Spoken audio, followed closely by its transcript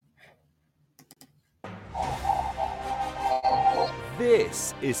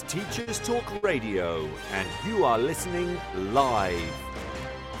This is Teachers Talk Radio, and you are listening live.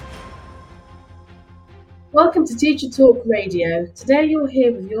 Welcome to Teacher Talk Radio. Today you're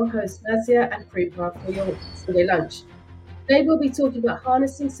here with your hosts Nazya and Krupa for your Sunday lunch. Today we'll be talking about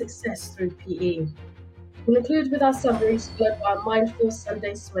harnessing success through PE. We'll include with our summaries followed by our Mindful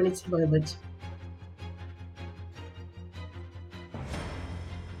Sunday Serenity moment.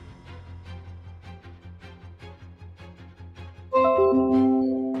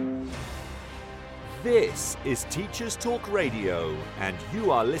 This is Teachers Talk Radio, and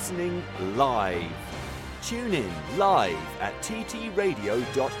you are listening live. Tune in live at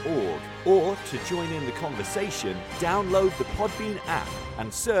ttradio.org, or to join in the conversation, download the Podbean app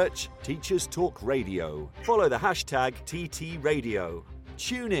and search Teachers Talk Radio. Follow the hashtag TTRadio.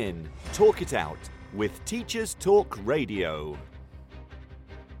 Tune in, talk it out with Teachers Talk Radio.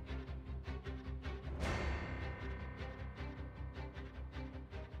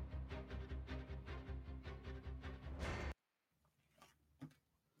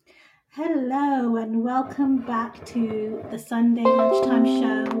 Hello and welcome back to the Sunday Lunchtime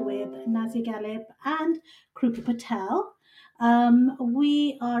Show with Nazya and Krupa Patel.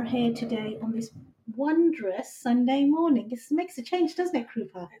 We are here today on this wondrous Sunday morning. This makes a change, doesn't it,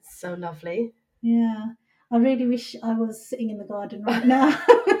 Krupa? It's so lovely. Yeah, I really wish I was sitting in the garden right now.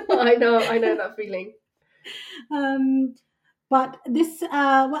 I know that feeling. But this,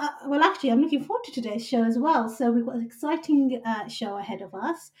 well, actually, I'm looking forward to today's show as well. So we've got an exciting show ahead of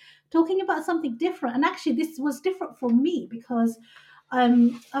us, talking about something different. And actually, this was different for me because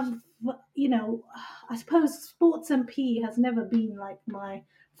I suppose sports and PE has never been like my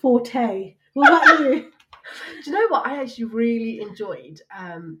forte. What about you? Do you know what? I actually really enjoyed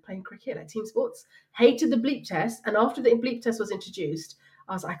playing cricket, like team sports. Hated the bleep test, and after the bleep test was introduced,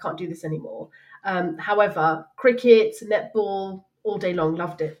 I was like, I can't do this anymore. However, cricket, netball, all day long,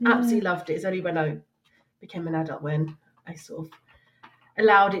 loved it. Absolutely loved it. It's only when I became an adult when I sort of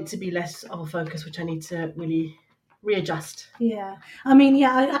allowed it to be less of a focus, which I need to really readjust. Yeah. I mean,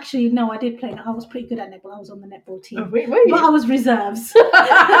 yeah, I did play. I was pretty good at netball. I was on the netball team. Oh, were you? But I was reserves.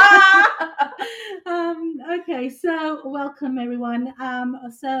 Okay, so welcome everyone.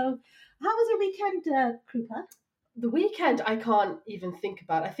 So how was your weekend, Krupa? The weekend I can't even think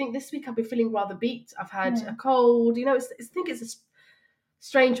about. I think this week I've been feeling rather beat. I've had a cold. You know, I think it's a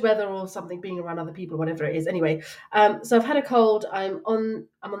strange weather or something, being around other people, whatever it is. Anyway, so I've had a cold. I'm on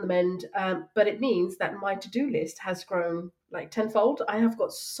the mend, but it means that my to-do list has grown like tenfold. I have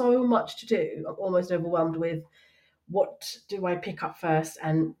got so much to do. I'm almost overwhelmed with what do I pick up first,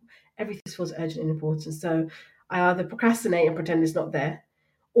 and everything feels urgent and important. So I either procrastinate and pretend it's not there,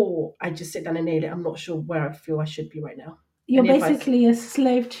 or I just sit down and nail it. I'm not sure where I feel I should be right now. You're basically a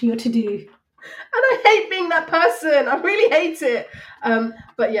slave to your to-do. And I hate being that person. I really hate it.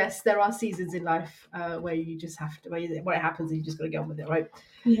 But yes, there are seasons in life where you just have to, where it happens and you just got to get on with it, right?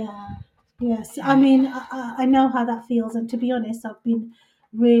 Yeah. Yes. I mean, I know how that feels. And to be honest, I've been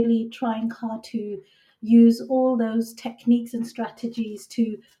really trying hard to use all those techniques and strategies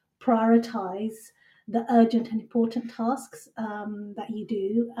to prioritize the urgent and important tasks that you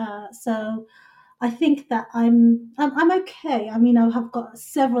do. So I think that I'm okay. I mean, I have got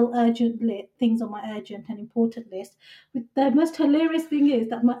several urgent things on my urgent and important list. But the most hilarious thing is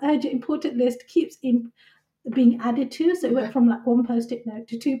that my urgent important list keeps being added to. So it went from like one post-it note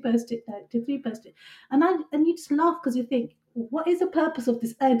to two post-it note to three post-it. And you just laugh because you think, what is the purpose of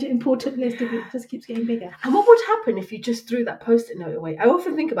this urgent important list if it just keeps getting bigger? And what would happen if you just threw that post-it note away? I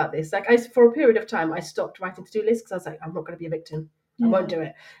often think about this. Like for a period of time, I stopped writing to-do lists because I was like, I'm not going to be a victim. I won't do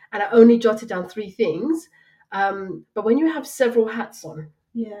it. And I only jotted down 3 things. But when you have several hats on,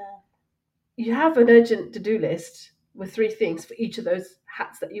 you have an urgent to-do list with 3 things for each of those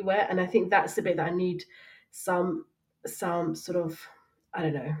hats that you wear. And I think that's the bit that I need some sort of, I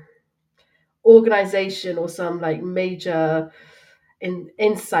don't know, organization or some like major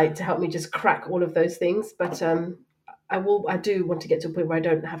insight to help me just crack all of those things. But I do want to get to a point where I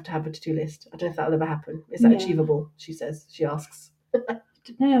don't have to have a to-do list. I don't know if that'll ever happen. Is that achievable? She asks.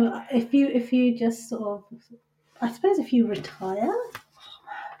 No, if you just sort of, I suppose if you retire,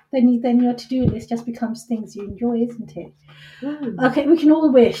 then your to-do list just becomes things you enjoy, isn't it? Okay, we can all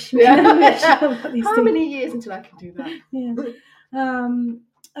wish. How many years until I can do that? Yeah.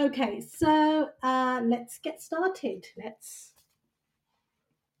 Okay, so let's get started.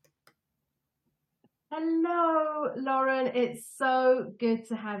 Hello, Lauren. It's so good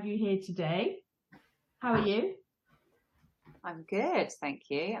to have you here today. How are you? I'm good,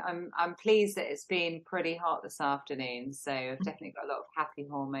 thank you. I'm pleased that it's been pretty hot this afternoon, so I've definitely got a lot of happy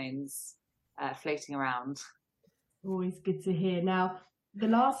hormones floating around. Always good to hear. Now, the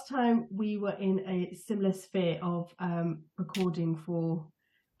last time we were in a similar sphere of recording for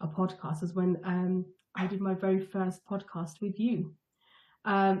a podcast was when I did my very first podcast with you.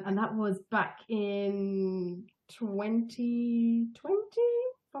 And that was back in 2020,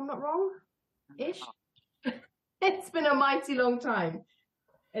 if I'm not wrong, ish. It's been a mighty long time.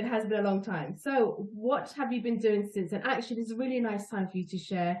 It has been a long time. So what have you been doing since? And actually, this is a really nice time for you to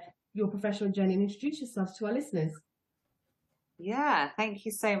share your professional journey and introduce yourself to our listeners. Yeah, thank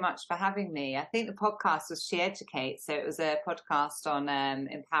you so much for having me. I think the podcast was She Educates, so it was a podcast on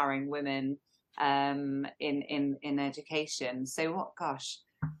empowering women in education. So what? Gosh,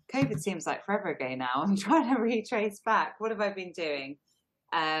 COVID seems like forever ago now. I'm trying to retrace back. What have I been doing?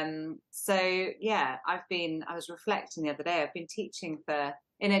 So yeah, I was reflecting the other day. I've been teaching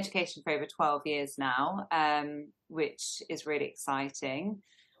in education for over 12 years now, which is really exciting.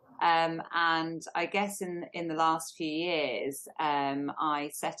 And I guess in the last few years, I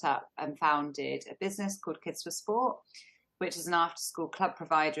set up and founded a business called Kids for Sport, which is an after-school club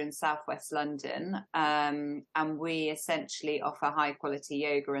provider in Southwest London. And we essentially offer high-quality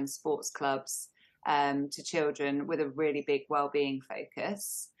yoga and sports clubs to children with a really big wellbeing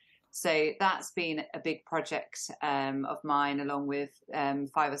focus. So that's been a big project of mine, along with 5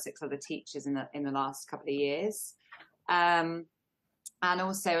 or 6 other teachers in the last couple of years. And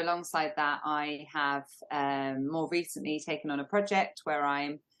also alongside that, I have more recently taken on a project where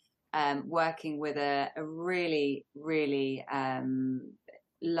I'm working with a really, really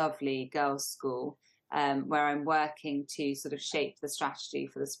lovely girls' school where I'm working to sort of shape the strategy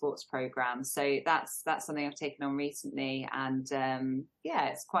for the sports program. So that's something I've taken on recently. And yeah,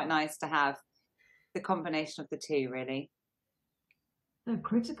 it's quite nice to have the combination of the two, really. So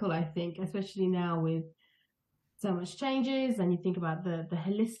critical, I think, especially now with so much changes, and you think about the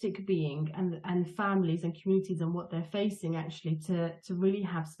holistic being and families and communities and what they're facing, actually to really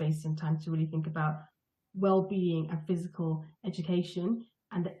have space and time to really think about well-being and physical education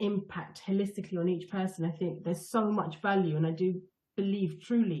and the impact holistically on each person. I think there's so much value, and I do believe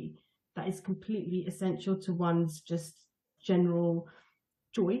truly that is completely essential to one's just general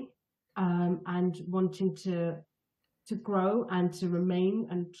joy and wanting to grow and to remain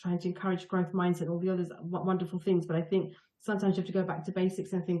and trying to encourage growth mindset, all the other wonderful things. But I think sometimes you have to go back to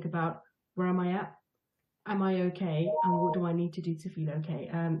basics and think about, where am I at? Am I okay? And what do I need to do to feel okay?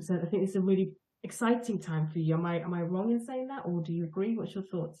 So I think it's a really exciting time for you. Am I wrong in saying that, or do you agree? What's your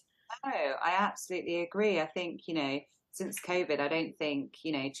thoughts? No, I absolutely agree. I think, since COVID, I don't think,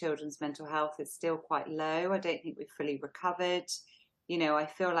 children's mental health is still quite low. I don't think we've fully recovered. I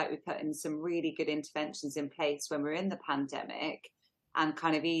feel like we put in some really good interventions in place when we were in the pandemic and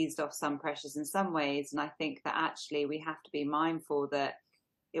kind of eased off some pressures in some ways. And I think that actually we have to be mindful that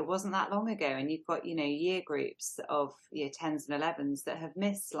it wasn't that long ago. And you've got, year groups of 10s and 11s that have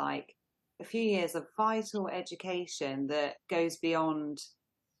missed like a few years of vital education that goes beyond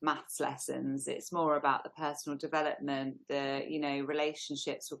maths lessons. It's more about the personal development, the,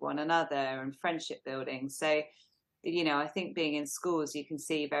 relationships with one another and friendship building. So, I think being in schools, you can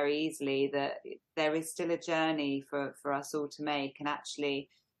see very easily that there is still a journey for us all to make, and actually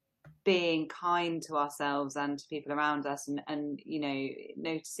being kind to ourselves and to people around us, and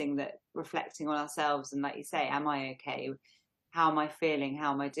noticing that, reflecting on ourselves, and like you say, am I okay? How am I feeling?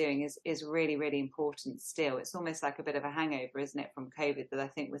 How am I doing? Is really, really important still. It's almost like a bit of a hangover, isn't it, from COVID, that I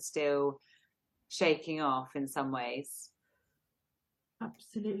think we're still shaking off in some ways.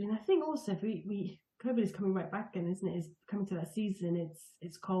 Absolutely. And I think also if we COVID is coming right back again, isn't it? It's coming to that season.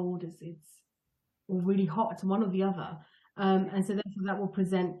 It's cold. It's or really hot. It's one or the other. And so therefore that will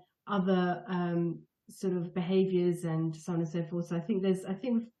present other sort of behaviours and so on and so forth. So I think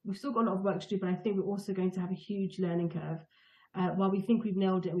we've still got a lot of work to do, but I think we're also going to have a huge learning curve. While we think we've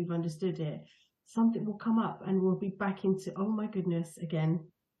nailed it and we've understood it, something will come up and we'll be back into, oh my goodness, again,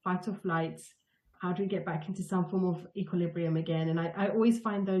 fight or flight. How do we get back into some form of equilibrium again? And I always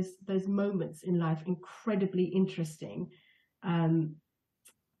find those moments in life incredibly interesting. And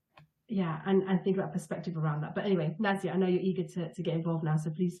think about perspective around that. But anyway, Nazya, I know you're eager to get involved now, so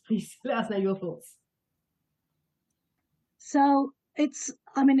please let us know your thoughts. So it's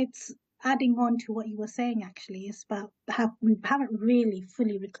adding on to what you were saying, actually. It's about how we haven't really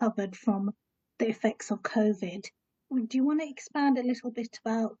fully recovered from the effects of COVID. Do you want to expand a little bit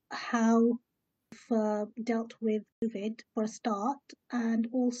about how dealt with COVID for a start, and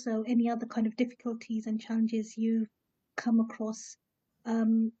also any other kind of difficulties and challenges you've come across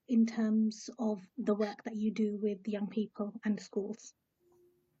in terms of the work that you do with young people and schools?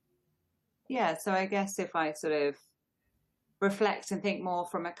 Yeah, so I guess if I sort of reflect and think more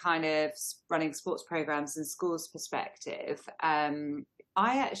from a kind of running sports programs and schools perspective, I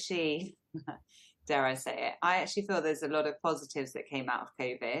actually, dare I say it, I actually feel there's a lot of positives that came out of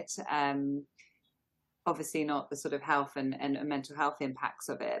COVID. Obviously not the sort of health and mental health impacts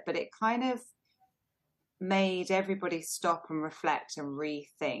of it, but it kind of made everybody stop and reflect and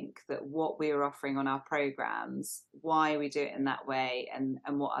rethink that what we were offering on our programs, why we do it in that way, and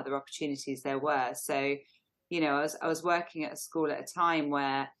what other opportunities there were. So, you know, I was working at a school at a time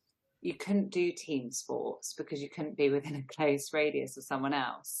where you couldn't do team sports because you couldn't be within a close radius of someone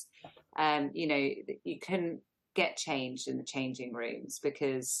else. You know, you couldn't get changed in the changing rooms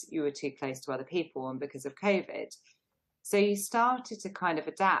because you were too close to other people and because of COVID. So you started to kind of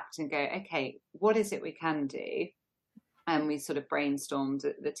adapt and go, okay, what is it we can do? And we sort of brainstormed,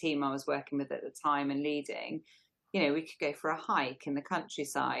 the team I was working with at the time and leading, you know, we could go for a hike in the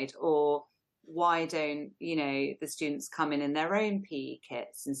countryside, or why don't, you know, the students come in their own PE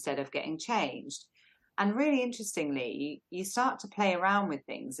kits instead of getting changed? And really interestingly, you start to play around with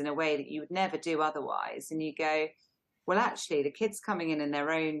things in a way that you would never do otherwise. And you go, well, actually, the kids coming in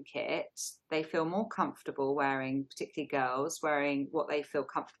their own kit, they feel more comfortable wearing, particularly girls, wearing what they feel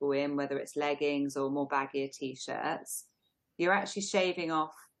comfortable in, whether it's leggings or more baggier T-shirts. You're actually shaving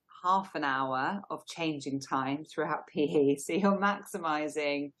off half an hour of changing time throughout PE. So you're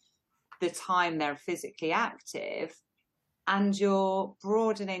maximising the time they're physically active, and you're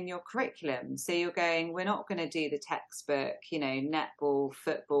broadening your curriculum. So you're going, we're not going to do the textbook, you know, netball,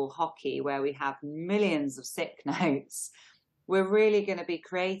 football, hockey, where we have millions of sick notes. We're really going to be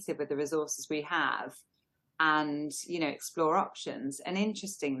creative with the resources we have and, you know, explore options. And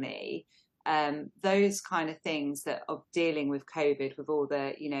interestingly, those kind of things that of dealing with COVID, with all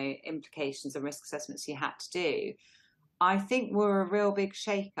the, you know, implications and risk assessments you had to do, I think were a real big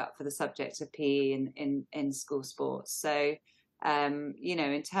shake-up for the subject of PE in school sports. So, you know,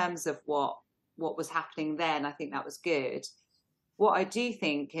 in terms of what was happening then, I think that was good. What I do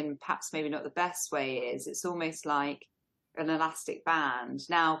think, in perhaps maybe not the best way, is it's almost like an elastic band.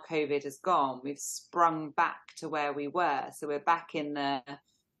 Now COVID has gone, we've sprung back to where we were. So we're back in the,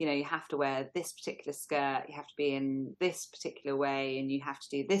 you know, you have to wear this particular skirt, you have to be in this particular way, and you have to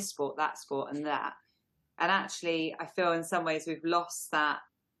do this sport, that sport, and that. And actually, I feel in some ways we've lost that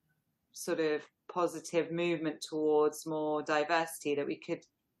sort of positive movement towards more diversity that we could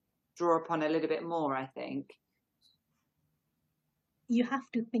draw upon a little bit more, I think. You have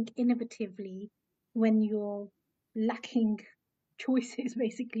to think innovatively when you're lacking choices,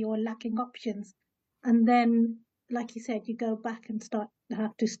 basically, or lacking options. And then, like you said, you go back and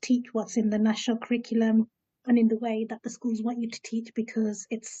have to teach what's in the national curriculum and in the way that the schools want you to teach, because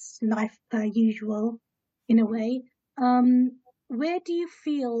it's life per usual. In a way, where do you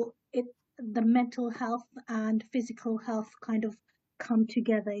feel the mental health and physical health kind of come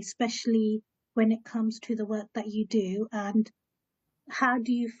together, especially when it comes to the work that you do? And how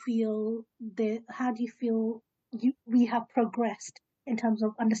do you feel we have progressed in terms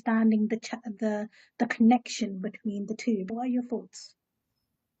of understanding the connection between the two? What are your thoughts?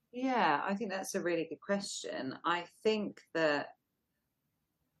 Yeah, I think that's a really good question. I think that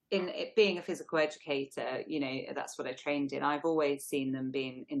in it being a physical educator, you know, that's what I trained in. I've always seen them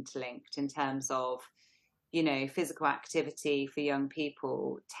being interlinked in terms of, you know, physical activity for young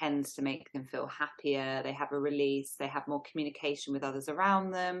people tends to make them feel happier. They have a release, they have more communication with others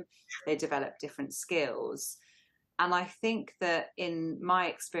around them, they develop different skills. And I think that in my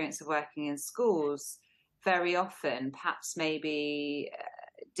experience of working in schools, very often, perhaps maybe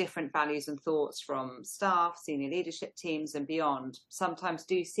different values and thoughts from staff, senior leadership teams and beyond sometimes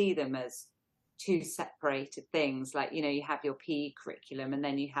do see them as two separated things. Like, you know, you have your PE curriculum and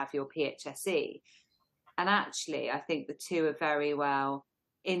then you have your PHSE. And actually, I think the two are very well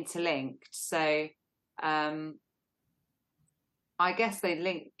interlinked. So I guess they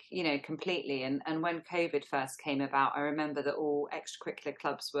link, you know, completely. And when COVID first came about, I remember that all extracurricular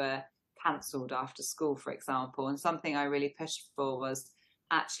clubs were cancelled after school, for example. And something I really pushed for was,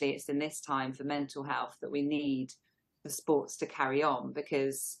 actually, it's in this time for mental health that we need the sports to carry on,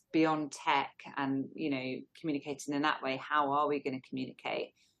 because beyond tech and, you know, communicating in that way, how are we going to communicate?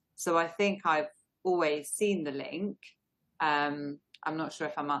 So I think I've always seen the link. I'm not sure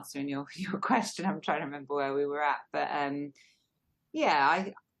if I'm answering your question. I'm trying to remember where we were at, but yeah,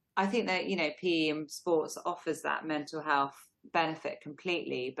 I think that, you know, PE and sports offers that mental health benefit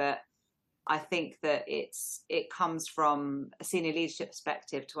completely, but I think that it comes from a senior leadership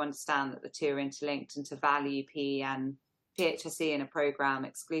perspective to understand that the two are interlinked and to value PE and PHSE in a programme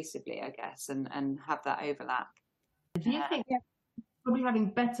exclusively, I guess, and have that overlap. Do you think probably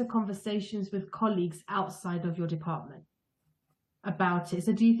having better conversations with colleagues outside of your department? about it.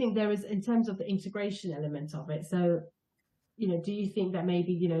 So do you think there is, in terms of the integration element of it, so, do you think that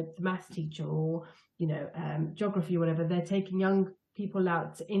maybe, the maths teacher or, geography or whatever, they're taking young people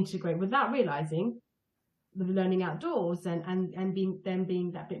out to integrate without realizing the learning outdoors and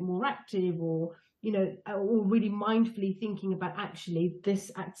being that bit more active, or, or really mindfully thinking about, actually,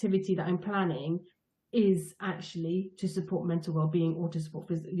 this activity that I'm planning is actually to support mental well-being, or to support,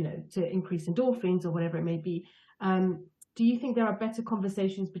 to increase endorphins or whatever it may be. Do you think there are better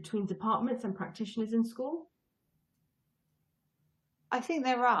conversations between departments and practitioners in school? I think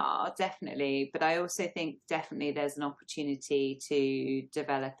there are, definitely, but I also think definitely there's an opportunity to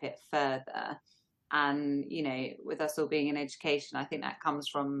develop it further. And, with us all being in education, I think that comes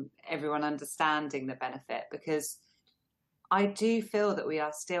from everyone understanding the benefit, because I do feel that we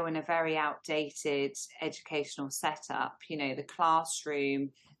are still in a very outdated educational setup. The classroom,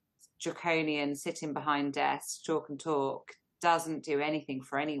 draconian, sitting behind desks, chalk and talk, doesn't do anything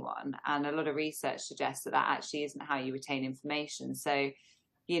for anyone. And a lot of research suggests that actually isn't how you retain information. So,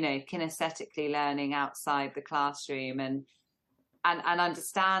 kinesthetically learning outside the classroom and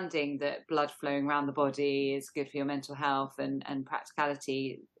understanding that blood flowing around the body is good for your mental health and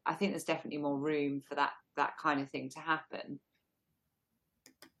practicality, I think there's definitely more room for that kind of thing to happen.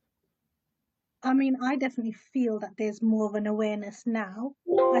 I mean, I definitely feel that there's more of an awareness now.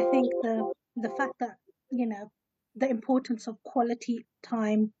 I think the fact that, the importance of quality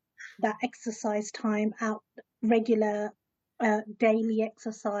time, that exercise time out, regular daily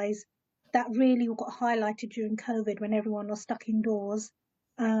exercise, that really got highlighted during COVID when everyone was stuck indoors.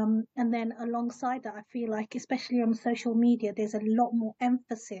 And then alongside that, I feel like, especially on social media, there's a lot more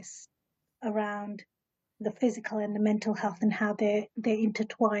emphasis around the physical and the mental health and how they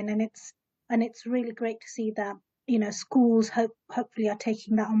intertwine. And it's really great to see that, schools hopefully are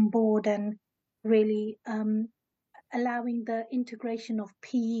taking that on board and really allowing the integration of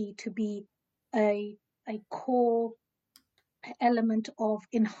PE to be a core element of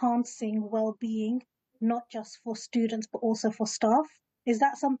enhancing well-being, not just for students but also for staff. Is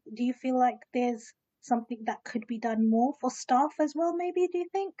that do you feel like there's something that could be done more for staff as well, maybe, do you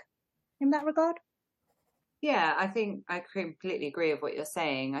think, in that regard? Yeah, I think I completely agree with what you're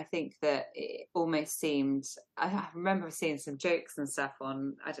saying. I think that it almost seemed, I remember seeing some jokes and stuff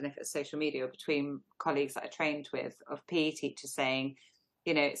on, I don't know if it's social media, or between colleagues that I trained with, of PE teachers saying,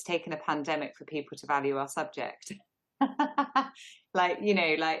 it's taken a pandemic for people to value our subject. like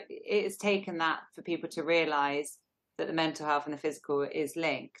it's taken that for people to realize that the mental health and the physical is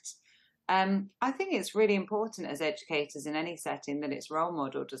linked. I think it's really important as educators in any setting that it's role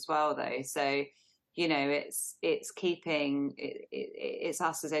modeled as well, though. So, it's keeping it's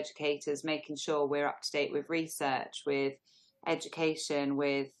us as educators making sure we're up to date with research, with education,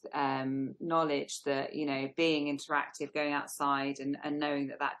 with knowledge that, being interactive, going outside and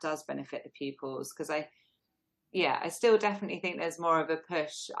knowing that does benefit the pupils. Because I still definitely think there's more of a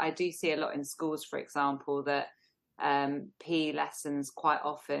push. I do see a lot in schools, for example, that PE lessons quite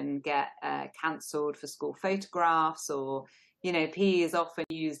often get cancelled for school photographs, or PE is often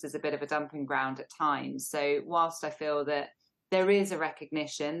used as a bit of a dumping ground at times. So whilst I feel that there is a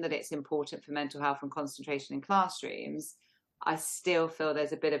recognition that it's important for mental health and concentration in classrooms, I still feel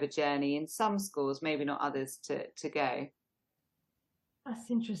there's a bit of a journey in some schools, maybe not others, to go. That's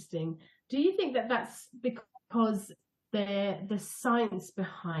interesting. Do you think that that's because the science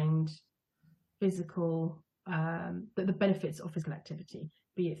behind physical, the benefits of physical activity,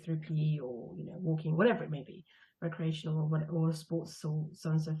 be it through PE or walking, whatever it may be, recreational or sports, or so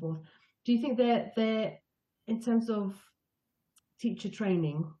on and so forth? Do you think they're in terms of teacher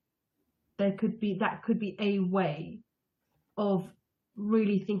training, that could be a way of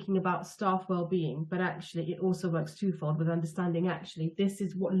really thinking about staff well-being, but actually it also works twofold with understanding actually this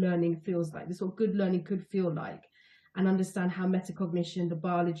is what learning feels like, this is what good learning could feel like, and understand how metacognition, the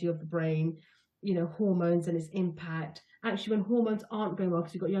biology of the brain, hormones and its impact. Actually, when hormones aren't going well,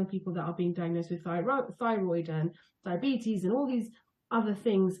 because you've got young people that are being diagnosed with thyroid and diabetes and all these other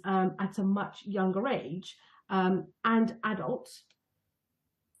things at a much younger age, and adults,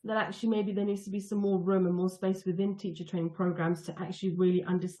 that actually maybe there needs to be some more room and more space within teacher training programs to actually really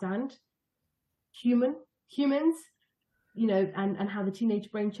understand humans, and how the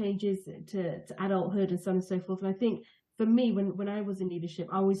teenage brain changes to adulthood and so on and so forth. And I think for me, when I was in leadership,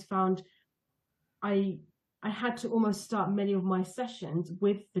 I always found I had to almost start many of my sessions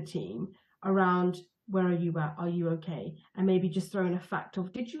with the team around, where are you at? Are you okay? And maybe just throwing a fact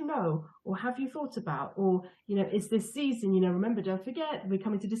of, did you know? Or have you thought about? Or, it's this season, remember, don't forget, we're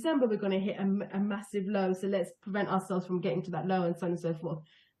coming to December, we're going to hit a massive low. So let's prevent ourselves from getting to that low, and so on and so forth.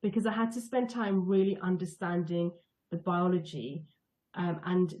 Because I had to spend time really understanding the biology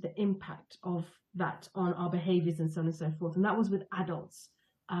and the impact of that on our behaviours and so on and so forth. And that was with adults.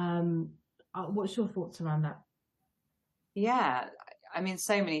 What's your thoughts around that? Yeah, I mean,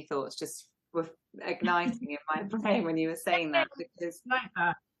 so many thoughts just were igniting in my brain when you were saying that, because like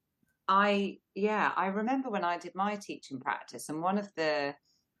that. I remember when I did my teaching practice, and one of the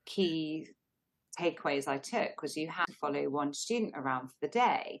key takeaways I took was you had to follow one student around for the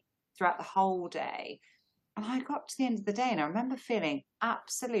day, throughout the whole day. And I got to the end of the day and I remember feeling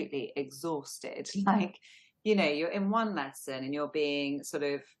absolutely exhausted. Like, you know, you're in one lesson and you're being sort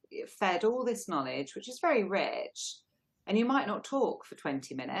of fed all this knowledge, which is very rich, and you might not talk for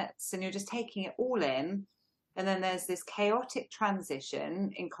 20 minutes and you're just taking it all in. And then there's this chaotic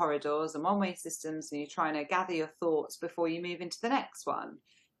transition in corridors and one-way systems, and you're trying to gather your thoughts before you move into the next one.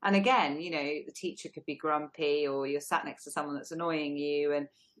 And again, you know, the teacher could be grumpy, or you're sat next to someone that's annoying you, and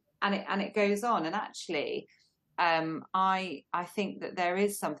it goes on. And actually, I think that there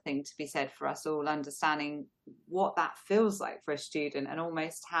is something to be said for us all understanding what that feels like for a student, and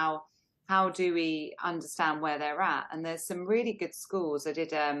almost how do we understand where they're at. And there's some really good schools. I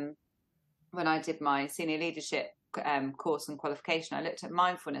did when I did my senior leadership course and qualification, I looked at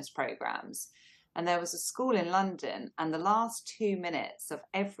mindfulness programs. And there was a school in London, and the last 2 minutes of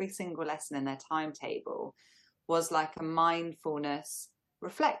every single lesson in their timetable was like a mindfulness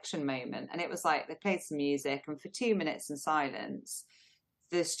reflection moment. And it was like they played some music, and for 2 minutes in silence,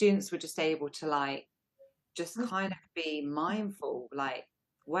 the students were just able to like just kind of be mindful, like,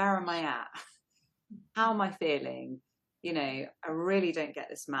 where am I at? How am I feeling? You know, I really don't get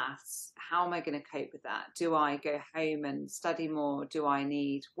this maths. How am I going to cope with that? Do I go home and study more? What do I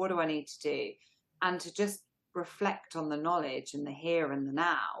need to do? And to just reflect on the knowledge and the here and the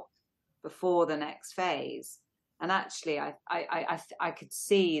now before the next phase. And actually, I could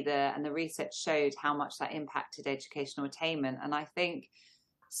see and the research showed how much that impacted educational attainment. And I think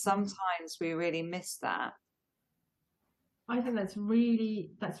sometimes we really miss that. I think that's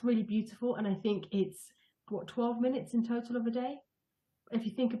really beautiful. And I think it's 12 minutes in total of a day. If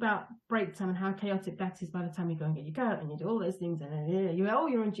you think about break time and how chaotic that is, by the time you go and get your goat and you do all those things, and you're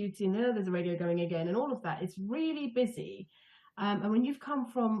on duty, and there's a radio going again, and all of that, it's really busy. And when you've come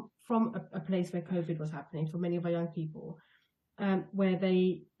from a place where COVID was happening for many of our young people, where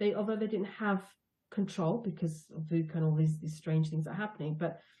they although they didn't have control because of VUCA and all these strange things that are happening,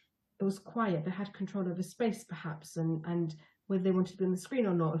 but it was quiet. They had control over space, perhaps, and whether they wanted to be on the screen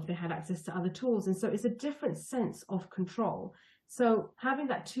or not, if they had access to other tools. And so it's a different sense of control. So having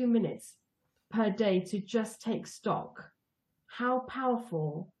that 2 minutes per day to just take stock, how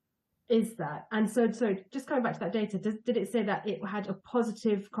powerful is that? And so just going back to that data, did it say that it had a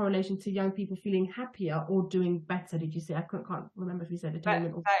positive correlation to young people feeling happier or doing better? Did you say? I can't remember if you said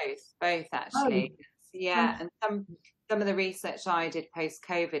attainment or both actually. Oh. Yeah, and some of the research I did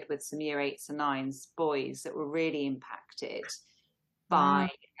post-COVID with some year 8s and 9s boys that were really impacted by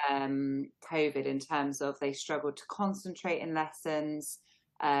COVID in terms of they struggled to concentrate in lessons,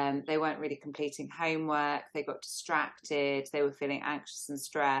 they weren't really completing homework, they got distracted, they were feeling anxious and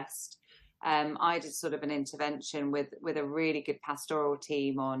stressed. I did sort of an intervention with a really good pastoral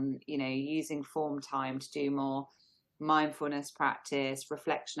team on, you know, using form time to do more mindfulness practice,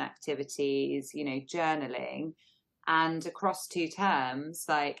 reflection activities, you know, journaling. And across 2 terms,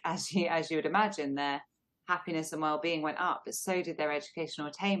 like as you would imagine, their happiness and well-being went up, but so did their educational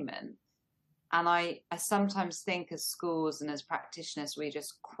attainment. And I sometimes think as schools and as practitioners, we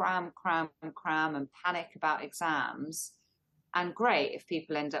just cram and panic about exams. And great if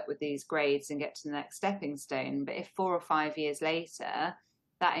people end up with these grades and get to the next stepping stone. But if 4 or 5 years later,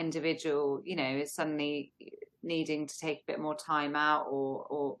 that individual, you know, is suddenly needing to take a bit more time out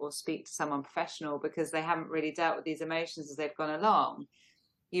or speak to someone professional because they haven't really dealt with these emotions as they've gone along,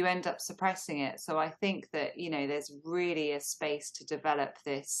 you end up suppressing it. So I think that, you know, there's really a space to develop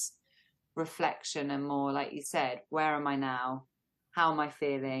this reflection and more, like you said, where am I now? How am I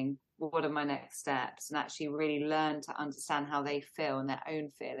feeling? What are my next steps? And actually really learn to understand how they feel and their own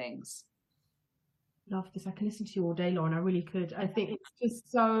feelings. Love this. I can listen to you all day, Lauren. I really could. I think it's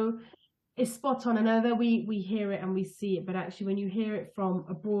just so, it's spot on. And although we hear it and we see it, but actually when you hear it from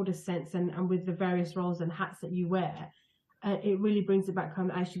a broader sense and with the various roles and hats that you wear, it really brings it back home.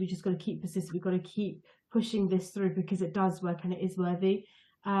 Actually, we just got to keep persistent. We've got to keep pushing this through because it does work and it is worthy.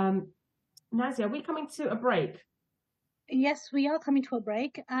 Nazya, are we coming to a break? Yes, we are coming to a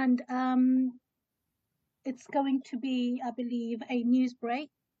break, and it's going to be, I believe, a news break,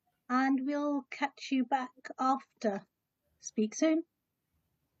 and we'll catch you back after. Speak soon.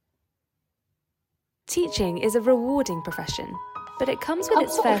 Teaching is a rewarding profession, but it comes with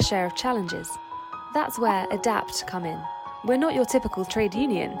its fair share of challenges. That's where ADAPT come in. We're not your typical trade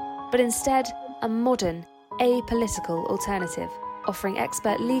union, but instead a modern, apolitical alternative, offering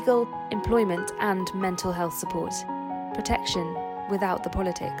expert legal, employment and mental health support. Protection without the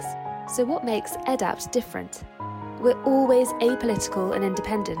politics. So what makes EDAPT different? We're always apolitical and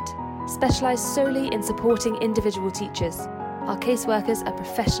independent, specialised solely in supporting individual teachers. Our caseworkers are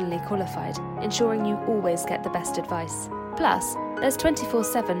professionally qualified, ensuring you always get the best advice. Plus, there's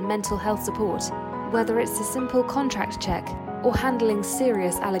 24/7 mental health support. Whether it's a simple contract check or handling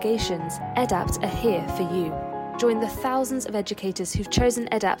serious allegations, EDAPT are here for you. Join the thousands of educators who've chosen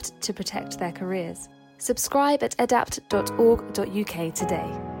EDAPT to protect their careers. Subscribe at edapt.org.uk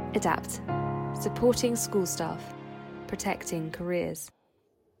today. EDAPT. Supporting school staff. Protecting careers.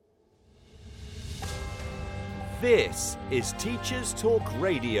 This is Teachers Talk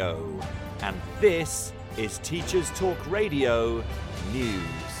Radio, and this is Teachers Talk Radio News.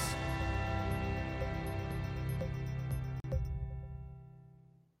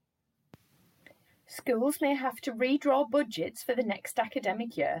 Schools may have to redraw budgets for the next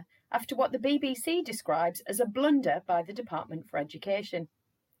academic year after what the BBC describes as a blunder by the Department for Education.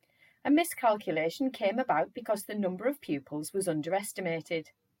 A miscalculation came about because the number of pupils was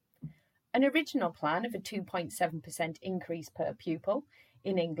underestimated. An original plan of a 2.7% increase per pupil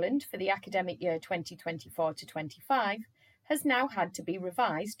in England for the academic year 2024-25 has now had to be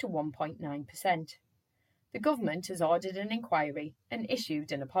revised to 1.9%. The government has ordered an inquiry and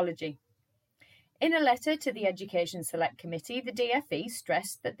issued an apology. In a letter to the Education Select Committee, the DFE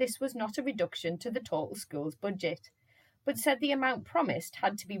stressed that this was not a reduction to the total school's budget, but said the amount promised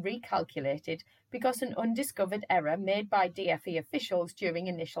had to be recalculated because an undiscovered error made by DFE officials during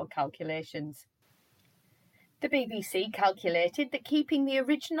initial calculations. The BBC calculated that keeping the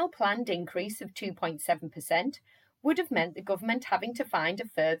original planned increase of 2.7% would have meant the government having to find a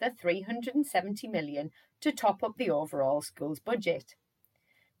further £370 million to top up the overall school's budget.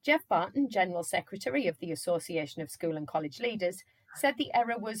 Jeff Barton, General Secretary of the Association of School and College Leaders, said the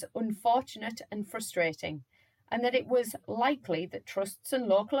error was unfortunate and frustrating, and that it was likely that trusts and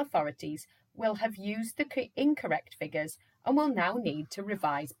local authorities will have used the incorrect figures and will now need to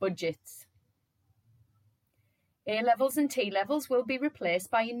revise budgets. A-levels and T-levels will be replaced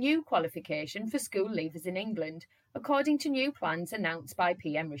by a new qualification for school leavers in England, according to new plans announced by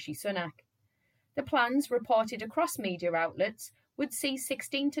PM Rishi Sunak. The plans, reported across media outlets, would see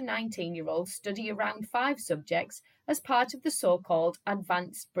 16 to 19-year-olds study around 5 subjects as part of the so-called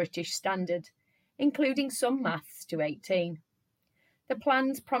Advanced British Standard, including some maths to 18. The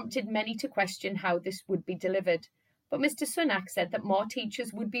plans prompted many to question how this would be delivered, but Mr Sunak said that more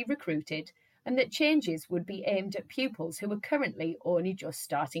teachers would be recruited and that changes would be aimed at pupils who are currently only just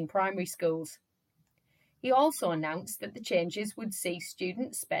starting primary schools. He also announced that the changes would see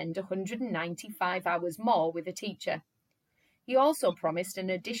students spend 195 hours more with a teacher. He also promised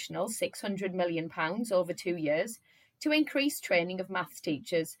an additional £600 million over 2 years to increase training of maths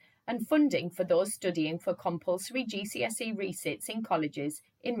teachers and funding for those studying for compulsory GCSE resits in colleges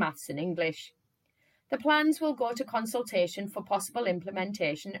in maths and English. The plans will go to consultation for possible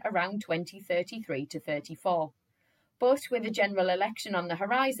implementation around 2033 to 34. But with a general election on the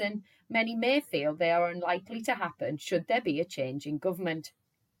horizon, many may feel they are unlikely to happen should there be a change in government.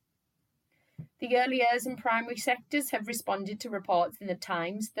 The early years and primary sectors have responded to reports in the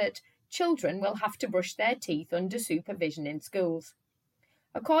Times that children will have to brush their teeth under supervision in schools.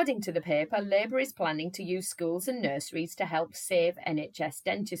 According to the paper, Labour is planning to use schools and nurseries to help save NHS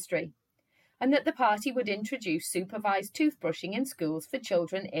dentistry, and that the party would introduce supervised toothbrushing in schools for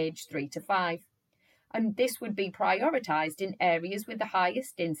children aged 3 to 5. And this would be prioritised in areas with the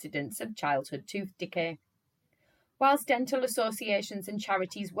highest incidence of childhood tooth decay. Whilst dental associations and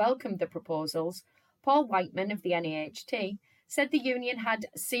charities welcomed the proposals, Paul Whiteman of the NAHT said the union had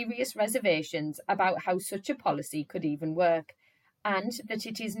serious reservations about how such a policy could even work, and that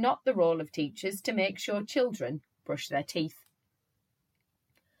it is not the role of teachers to make sure children brush their teeth.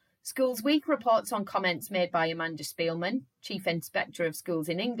 Schools Week reports on comments made by Amanda Spielman, Chief Inspector of Schools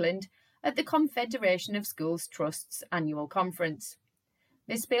in England, at the Confederation of Schools Trusts annual conference.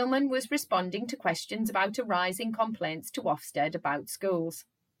 Ms Spielman was responding to questions about a rise in complaints to Ofsted about schools.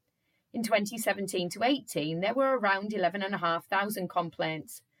 In 2017 to 18, there were around 11,500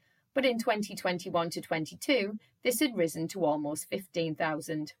 complaints, but in 2021 to 22, this had risen to almost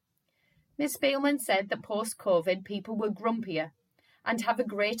 15,000. Ms Spielman said that post-COVID people were grumpier and have a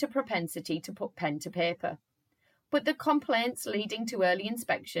greater propensity to put pen to paper, but the complaints leading to early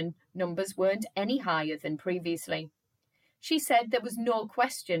inspection numbers weren't any higher than previously. She said there was no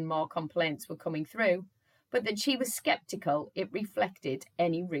question more complaints were coming through, but that she was sceptical it reflected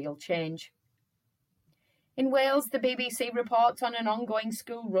any real change. In Wales, the BBC reports on an ongoing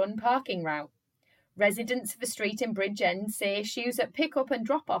school-run parking route. Residents of a street in Bridgend say issues at pick-up and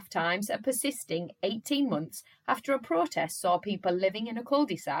drop-off times are persisting 18 months after a protest saw people living in a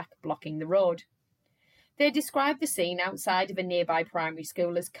cul-de-sac blocking the road. They describe the scene outside of a nearby primary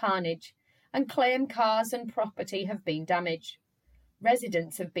school as carnage and claim cars and property have been damaged.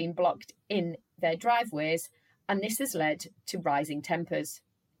 Residents have been blocked in their driveways, and this has led to rising tempers.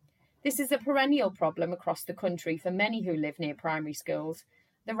 This is a perennial problem across the country for many who live near primary schools.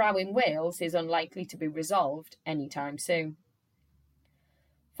 The row in Wales is unlikely to be resolved anytime soon.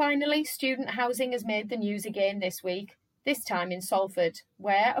 Finally, student housing has made the news again this week, this time in Salford,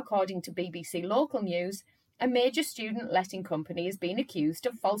 where, according to BBC Local News, a major student letting company has been accused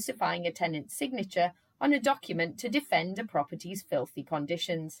of falsifying a tenant's signature on a document to defend a property's filthy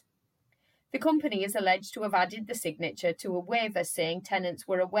conditions. The company is alleged to have added the signature to a waiver saying tenants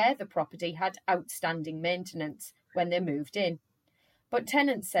were aware the property had outstanding maintenance when they moved in, but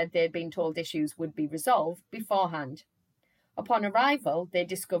tenants said they had been told issues would be resolved beforehand. Upon arrival, they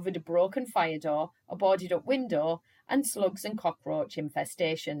discovered a broken fire door, a boarded-up window, and slugs and cockroach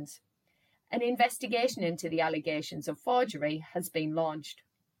infestations. An investigation into the allegations of forgery has been launched.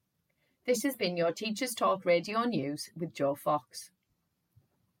 This has been your Teachers Talk Radio News with Jo Fox.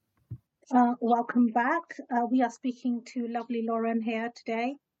 Welcome back. We are speaking to lovely Lauren here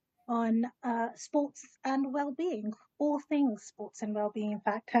today on sports and well-being, all things sports and well-being, in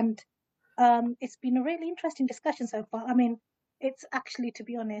fact. And it's been a really interesting discussion so far. I mean, it's actually, to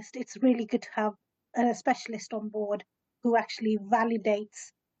be honest, it's really good to have a specialist on board who actually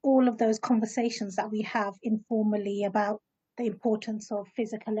validates all of those conversations that we have informally about the importance of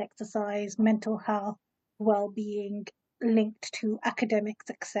physical exercise, mental health, well-being, linked to academic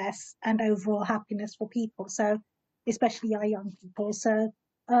success and overall happiness for people, so especially our young people. So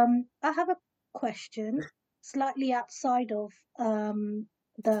I have a question slightly outside of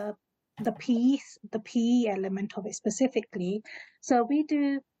the PE element of it specifically. So we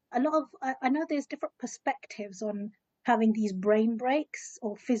do a lot of, I know there's different perspectives on having these brain breaks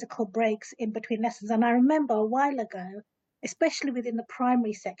or physical breaks in between lessons. And I remember a while ago, especially within the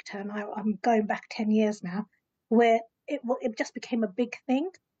primary sector, and I'm going back 10 years now, where it just became a big thing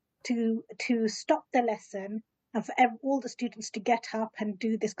to stop the lesson and for all the students to get up and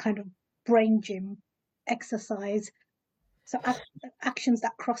do this kind of brain gym exercise. So actions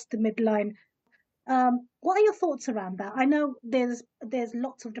that cross the midline. What are your thoughts around that? I know there's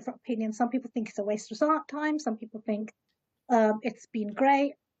lots of different opinions. Some people think it's a waste of time. Some people think it's been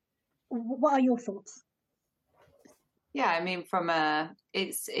great. What are your thoughts? Yeah, I mean,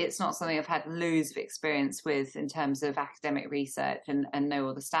 it's not something I've had loads of experience with in terms of academic research and know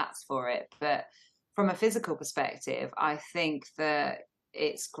all the stats for it. But from a physical perspective, I think that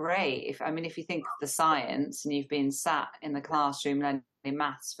it's great. If you think of the science and you've been sat in the classroom learning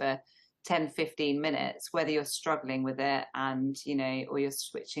maths for 10, 15 minutes, whether you're struggling with it and, or you're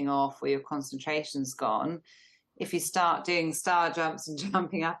switching off or your concentration's gone, if you start doing star jumps and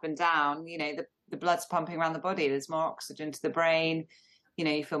jumping up and down, the blood's pumping around the body, there's more oxygen to the brain,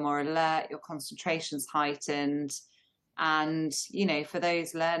 you feel more alert, your concentration's heightened. And, for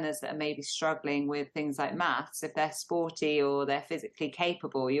those learners that are maybe struggling with things like maths, if they're sporty or they're physically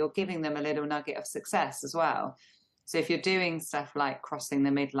capable, you're giving them a little nugget of success as well. So if you're doing stuff like crossing the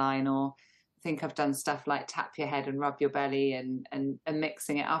midline, or I think I've done stuff like tap your head and rub your belly and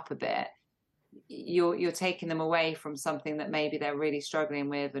mixing it up a bit, you're taking them away from something that maybe they're really struggling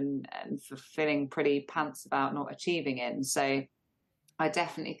with and feeling pretty pants about not achieving it. And so I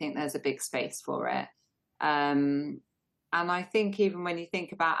definitely think there's a big space for it. And I think even when you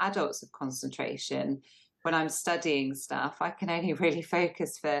think about adults with concentration, when I'm studying stuff, I can only really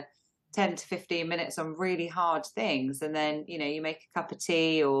focus for 10 to 15 minutes on really hard things. And then, you make a cup of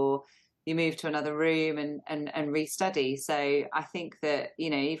tea or you move to another room and restudy. So I think that,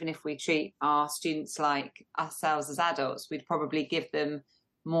 even if we treat our students like ourselves as adults, we'd probably give them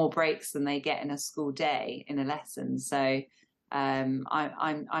more breaks than they get in a school day in a lesson. So I'm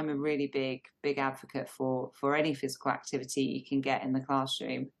a really big advocate for any physical activity you can get in the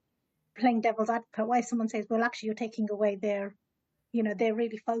classroom. Playing devil's advocate, why someone says, well, actually you're taking away their, they're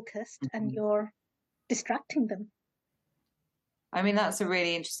really focused and you're distracting them. I mean, that's a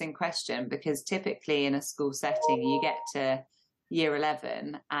really interesting question, because typically in a school setting, you get to year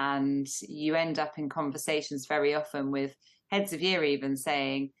 11 and you end up in conversations very often with heads of year even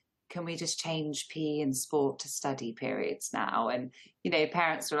saying, can we just change PE and sport to study periods now? And,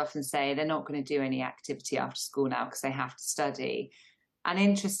 parents will often say they're not going to do any activity after school now because they have to study. And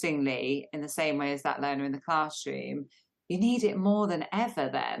interestingly, in the same way as that learner in the classroom, you need it more than ever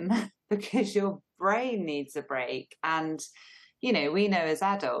then, because your brain needs a break. And, you know, we know as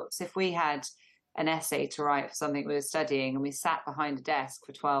adults, if we had an essay to write for something we were studying and we sat behind a desk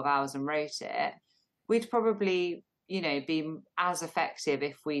for 12 hours and wrote it, we'd probably, you know, be as effective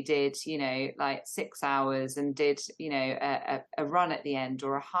if we did, you know, like 6 hours and did, you know, a run at the end,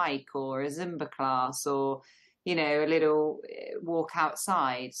 or a hike, or a Zumba class, or, you know, a little walk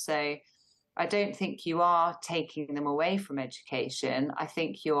outside. So I don't think you are taking them away from education. I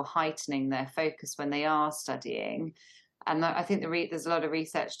think you're heightening their focus when they are studying. And I think there's a lot of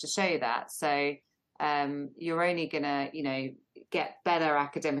research to show that. So you're only going to, you know, get better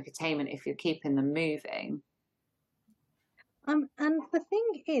academic attainment if you're keeping them moving. And the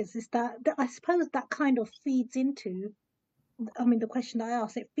thing is that I suppose that kind of feeds into, I mean, the question I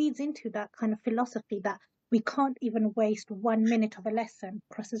asked, it feeds into that kind of philosophy that we can't even waste 1 minute of a lesson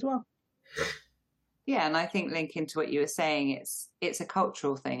for us as well. Yeah, and I think linking to what you were saying, it's a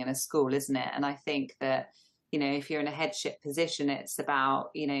cultural thing in a school, isn't it? And I think that, you know, if you're in a headship position, it's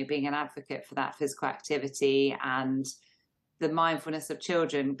about, you know, being an advocate for that physical activity and the mindfulness of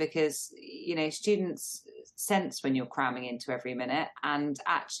children, because, you know, students sense when you're cramming into every minute, and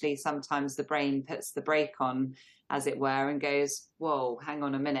actually sometimes the brain puts the brake on, as it were, and goes, whoa, hang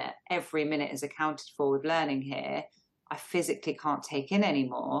on a minute, every minute is accounted for with learning here. I physically can't take in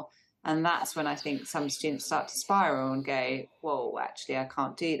anymore. And that's when I think some students start to spiral and go, whoa, actually, I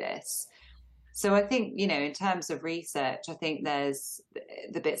can't do this. So I think, you know, in terms of research, I think there's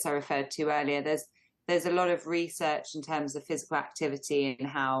the bits I referred to earlier. There's a lot of research in terms of physical activity and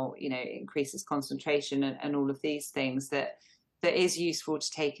how, you know, it increases concentration and all of these things that is useful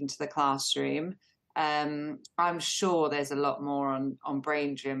to take into the classroom. I'm sure there's a lot more on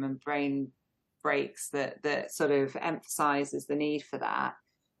brain gym and brain breaks that sort of emphasizes the need for that.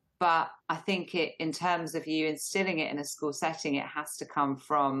 But I think in terms of you instilling it in a school setting, it has to come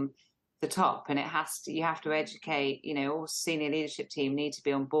from the top, and you have to educate, you know, all senior leadership team need to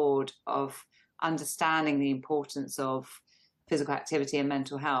be on board of understanding the importance of physical activity and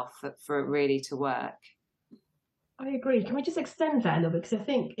mental health for it really to work. I agree. Can we just extend that a little bit? Because I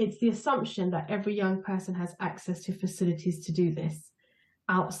think it's the assumption that every young person has access to facilities to do this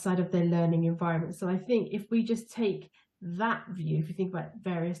outside of their learning environment. So I think if we just take that view, if you think about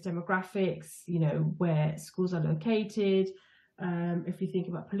various demographics, you know, where schools are located, if you think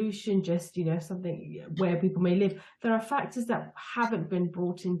about pollution, just, you know, something where people may live, there are factors that haven't been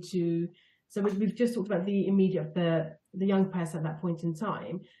brought into. So we've just talked about the immediate, the young person at that point in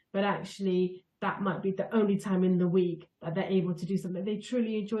time, but actually that might be the only time in the week that they're able to do something they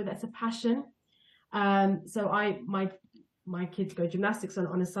truly enjoy, that's a passion. So my kids go gymnastics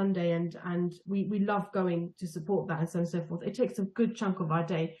on a Sunday, and we love going to support that and so on and so forth. It takes a good chunk of our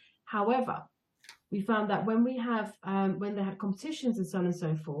day. However, we found that when we have when they had competitions and so on and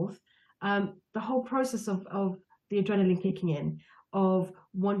so forth, the whole process of the adrenaline kicking in, of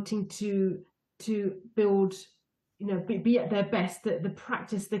wanting to build, you know, be at their best, the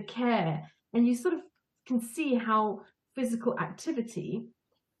practice, the care, and you sort of can see how physical activity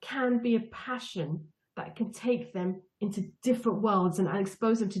can be a passion that can take them into different worlds and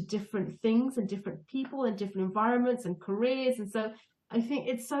expose them to different things and different people and different environments and careers. And so I think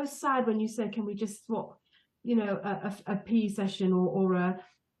it's so sad when you say, can we just swap, you know, a PE session or a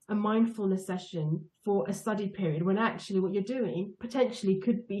mindfulness session for a study period, when actually what you're doing potentially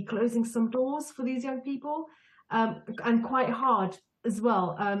could be closing some doors for these young people, and quite hard as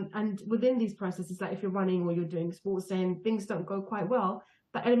well. And within these processes, like if you're running or you're doing sports and things don't go quite well,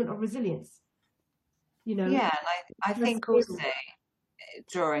 that element of resilience, you know. Yeah, and I think also,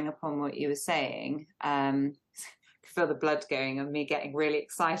 drawing upon what you were saying, feel the blood going and me getting really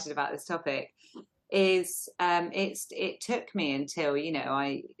excited about this topic, is it took me until, you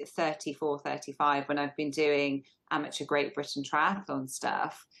know, 34, 35, when I've been doing amateur Great Britain triathlon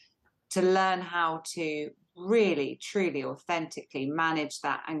stuff, to learn how to really, truly, authentically manage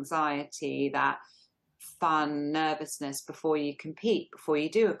that anxiety, that fun, nervousness before you compete, before you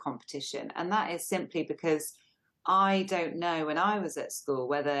do a competition. And that is simply because I don't know when I was at school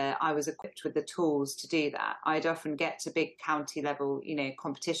whether I was equipped with the tools to do that. I'd often get to big county level, you know,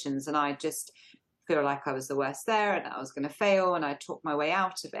 competitions, and I just feel like I was the worst there and I was going to fail, and I talked my way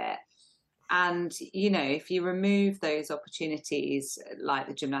out of it. And, you know, if you remove those opportunities, like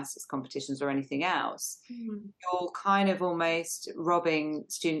the gymnastics competitions or anything else, you're kind of almost robbing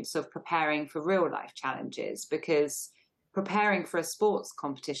students of preparing for real life challenges, because preparing for a sports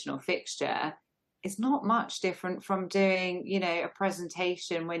competition or fixture is not much different from doing, you know, a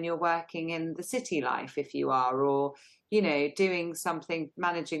presentation when you're working in the city life, if you are, or, you know, doing something,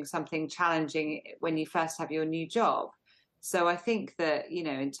 managing something challenging when you first have your new job. So I think that, you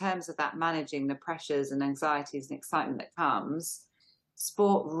know, in terms of that, managing the pressures and anxieties and excitement that comes,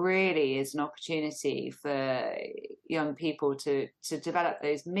 sport really is an opportunity for young people to develop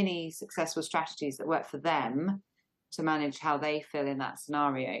those mini successful strategies that work for them to manage how they feel in that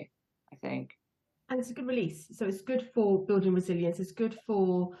scenario, I think. And it's a good release. So it's good for building resilience. It's good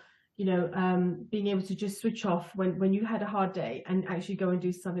for, you know, being able to just switch off when you had a hard day and actually go and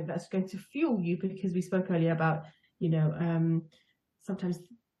do something that's going to fuel you, because we spoke earlier about, you know, sometimes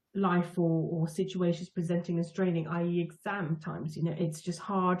life or situations presenting as draining, i.e. exam times. You know, it's just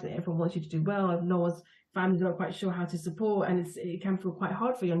hard. Everyone wants you to do well. No one's families aren't quite sure how to support, and it can feel quite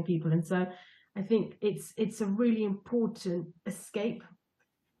hard for young people. And so I think it's a really important escape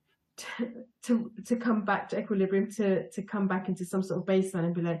to come back to equilibrium, to come back into some sort of baseline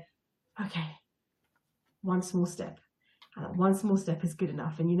and be like, okay, one small step. One small step is good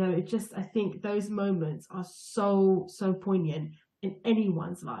enough. And, you know, I think those moments are so poignant in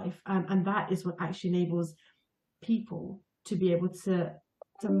anyone's life. And that is what actually enables people to be able to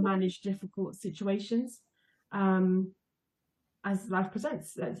manage difficult situations as life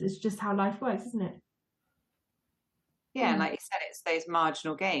presents. It's just how life works, isn't it? Yeah, and like you said, it's those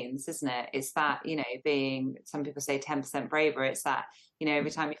marginal gains, isn't it? It's that, you know, being, some people say 10% braver. It's that, you know, every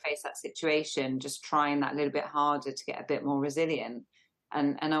time you face that situation, just trying that little bit harder to get a bit more resilient.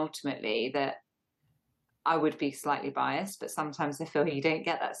 And ultimately, that I would be slightly biased, but sometimes I feel you don't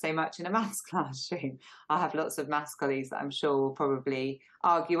get that so much in a maths classroom. I have lots of maths colleagues that I'm sure will probably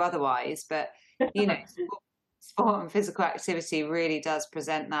argue otherwise, but, you know, sport and physical activity really does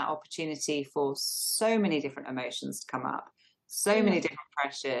present that opportunity for so many different emotions to come up, so many different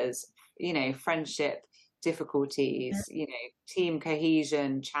pressures, you know, friendship difficulties, you know, team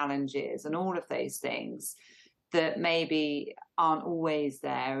cohesion challenges, and all of those things that maybe aren't always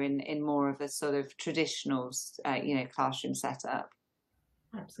there in more of a sort of traditional, you know, classroom setup.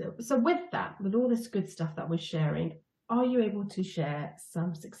 Absolutely. So with all this good stuff that we're sharing, are you able to share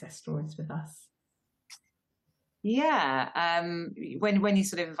some success stories with us? Yeah, when you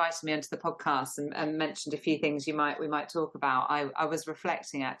sort of invited me onto the podcast and mentioned a few things we might talk about, I was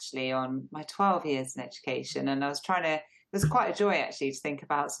reflecting actually on my 12 years in education, and I was it was quite a joy actually to think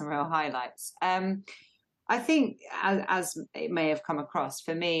about some real highlights. I think, as it may have come across,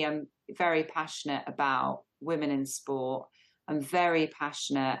 for me, I'm very passionate about women in sport. I'm very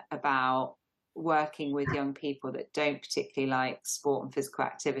passionate about working with young people that don't particularly like sport and physical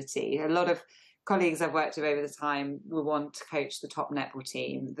activity. A lot of colleagues I've worked with over the time will want to coach the top netball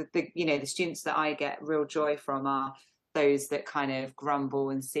team. You know, the students that I get real joy from are those that kind of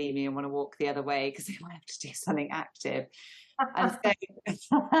grumble and see me and want to walk the other way because they might have to do something active. And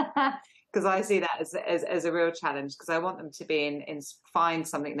so, because I see that as a real challenge, because I want them to be find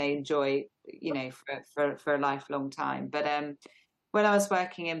something they enjoy, you know, for a lifelong time. But when I was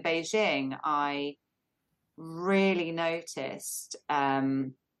working in Beijing, I really noticed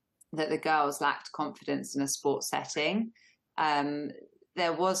that the girls lacked confidence in a sports setting.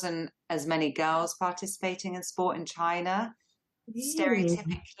 There wasn't as many girls participating in sport in China. Really?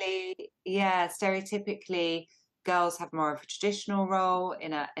 Stereotypically, girls have more of a traditional role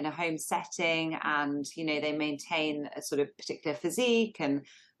in a home setting, and, you know, they maintain a sort of particular physique and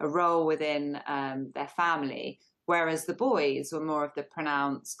a role within their family. Whereas the boys were more of the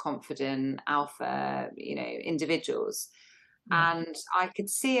pronounced, confident, alpha, you know, individuals. And I could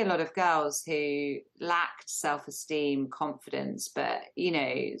see a lot of girls who lacked self-esteem, confidence, but, you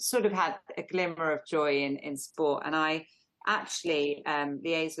know, sort of had a glimmer of joy in sport. And I actually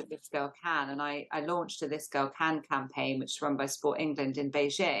liaised with This Girl Can, and I launched a This Girl Can campaign, which is run by Sport England in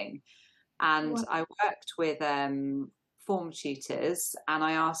Beijing. And I worked with form tutors, and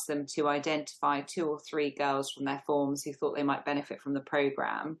I asked them to identify 2 or 3 girls from their forms who thought they might benefit from the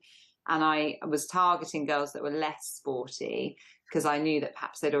programme. And I was targeting girls that were less sporty because I knew that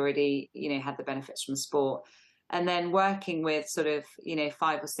perhaps they'd already, you know, had the benefits from sport. And then working with sort of, you know,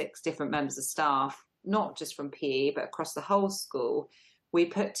 5 or 6 different members of staff, not just from PE, but across the whole school, we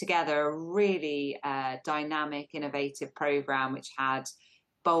put together a really dynamic, innovative program, which had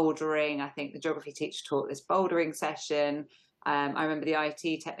bouldering. I think the geography teacher taught this bouldering session. I remember the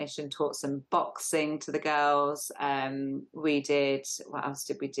IT technician taught some boxing to the girls. What else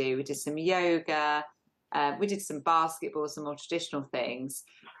did we do? We did some yoga. We did some basketball, some more traditional things.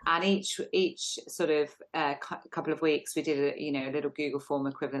 And each sort of couple of weeks, we did a little Google form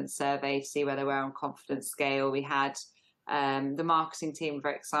equivalent survey to see where they were on confidence scale. We had the marketing team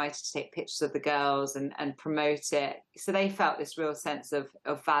very excited to take pictures of the girls and promote it. So they felt this real sense of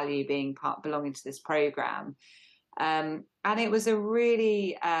value belonging to this program. And it was a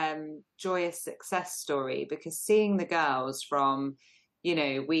really joyous success story, because seeing the girls from, you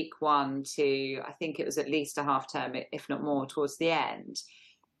know, week 1 to, I think it was at least a half term, if not more, towards the end,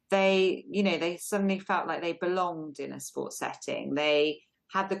 they, you know, they suddenly felt like they belonged in a sports setting. They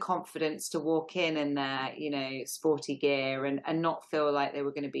had the confidence to walk in their, you know, sporty gear and not feel like they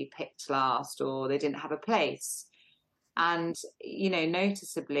were going to be picked last or they didn't have a place. And, you know,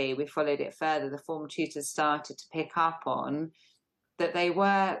 noticeably, we followed it further. The form tutors started to pick up on that they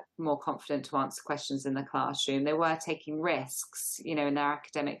were more confident to answer questions in the classroom. They were taking risks, you know, in their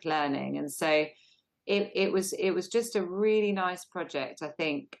academic learning. And so it was just a really nice project, I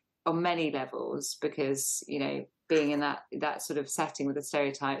think, on many levels, because, you know, being in that sort of setting with the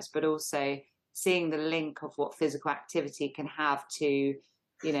stereotypes, but also seeing the link of what physical activity can have to,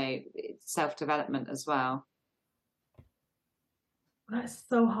 you know, self-development as well. That's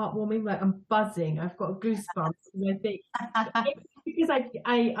so heartwarming. Like, I'm buzzing. I've got goosebumps. I think because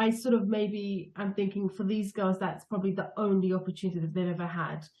I sort of, maybe I'm thinking for these girls, that's probably the only opportunity that they've ever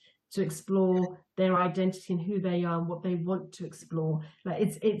had to explore their identity and who they are and what they want to explore.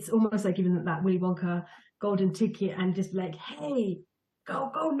 Like, it's almost like giving them that Willy Wonka golden ticket and just like, hey,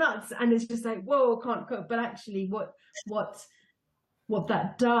 go nuts. And it's just like, whoa, can't cope. But actually what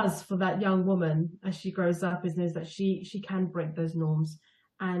that does for that young woman as she grows up is that she can break those norms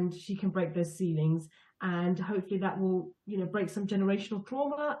and she can break those ceilings, and hopefully that will, you know, break some generational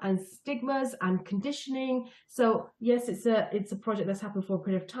trauma and stigmas and conditioning. So yes, it's a project that's happened for a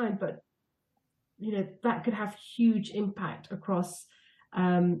period of time, but, you know, that could have huge impact across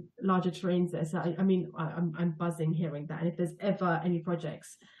larger terrains there. So I mean, I'm buzzing hearing that. And if there's ever any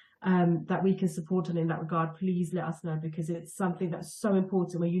projects that we can support in that regard, please let us know, because it's something that's so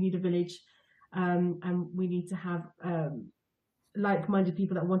important where you need a village, and we need to have like-minded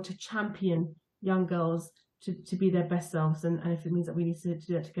people that want to champion young girls to be their best selves, and if it means that we need to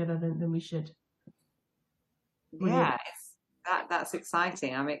do it together, then we should. Yeah, that's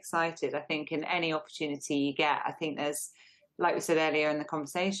exciting. I'm excited. I think in any opportunity you get, I think there's, like we said earlier in the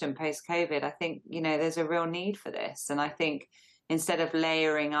conversation, post-COVID, I think, you know, there's a real need for this. And I think instead of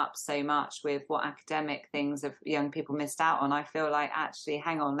layering up so much with what academic things of young people missed out on, I feel like, actually,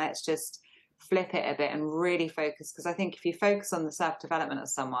 hang on, let's just flip it a bit and really focus. Because I think if you focus on the self-development of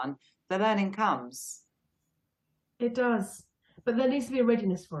someone, the learning comes. It does. But there needs to be a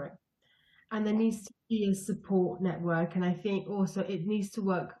readiness for it. And there needs to be a support network. And I think also it needs to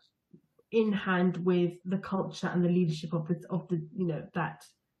work in hand with the culture and the leadership of the you know, that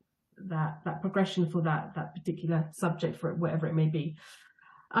progression for that particular subject, for it, whatever it may be.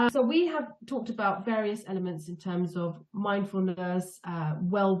 So we have talked about various elements in terms of mindfulness,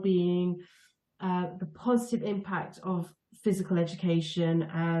 well-being, the positive impact of physical education,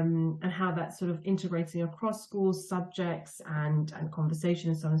 and how that's sort of integrating across schools, subjects and conversation,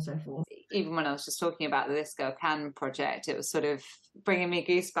 and so on and so forth. Even when I was just talking about the This Girl Can project, it was sort of bringing me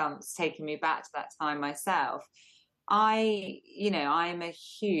goosebumps, taking me back to that time myself. I'm a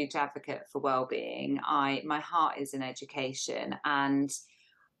huge advocate for well-being. My heart is in education, and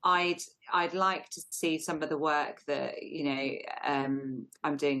I'd like to see some of the work that, you know,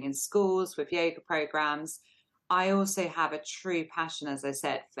 I'm doing in schools with yoga programs. I also have a true passion, as I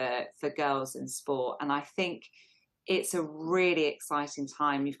said, for girls in sport, and I think it's a really exciting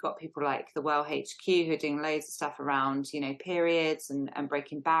time. You've got people like the Well HQ who are doing loads of stuff around, you know, periods and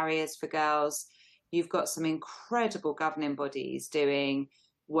breaking barriers for girls. You've got some incredible governing bodies doing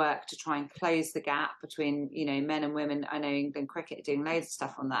work to try and close the gap between, you know, men and women. I know England Cricket are doing loads of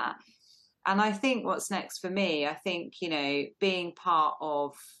stuff on that. And I think what's next for me, I think, you know, being part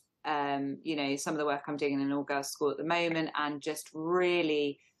of, you know, some of the work I'm doing in an all-girls school at the moment, and just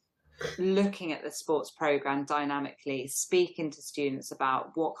really looking at the sports program dynamically, speaking to students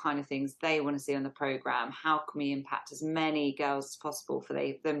about what kind of things they want to see on the program, how can we impact as many girls as possible for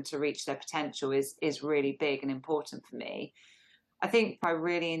them to reach their potential, is really big and important for me. I think I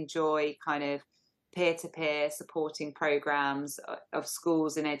really enjoy kind of peer-to-peer supporting programs of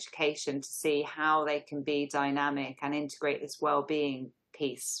schools in education to see how they can be dynamic and integrate this well-being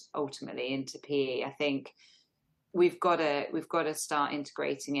piece ultimately into PE. I think we've got to start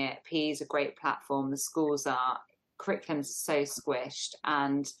integrating it. PE is a great platform. The schools are. Curriculums are so squished,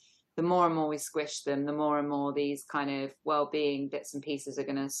 and the more and more we squish them, the more and more these kind of well-being bits and pieces are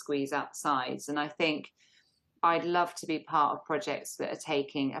going to squeeze out the sides. And I think I'd love to be part of projects that are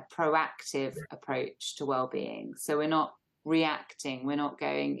taking a proactive approach to well-being. So we're not reacting. We're not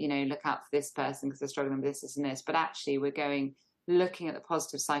going, you know, look out for this person because they're struggling with this and this, but actually we're going, looking at the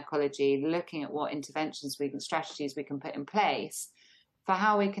positive psychology, looking at what interventions strategies we can put in place for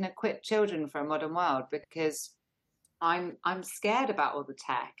how we can equip children for a modern world. Because I'm scared about all the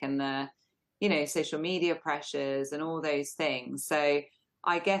tech and the, you know, social media pressures and all those things. So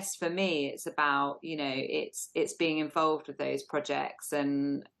I guess for me, it's about, you know, it's being involved with those projects,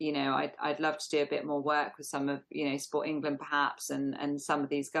 and, you know, I'd love to do a bit more work with some of, you know, Sport England perhaps, and some of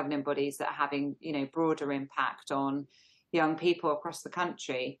these governing bodies that are having, you know, broader impact on young people across the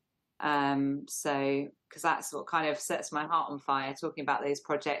country. So because that's what kind of sets my heart on fire, talking about those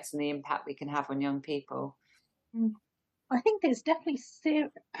projects and the impact we can have on young people. I think there's definitely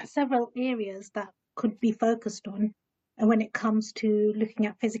several areas that could be focused on when it comes to looking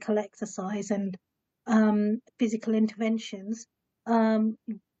at physical exercise and physical interventions.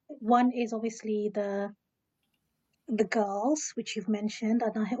 One is obviously the girls, which you've mentioned,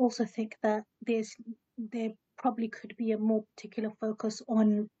 and I also think that there probably could be a more particular focus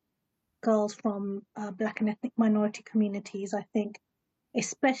on girls from Black and ethnic minority communities. I think,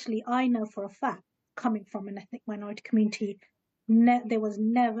 especially, I know for a fact, coming from an ethnic minority community, there was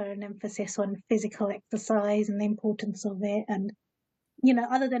never an emphasis on physical exercise and the importance of it. And, you know,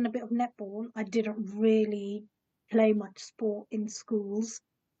 other than a bit of netball, I didn't really play much sport in schools.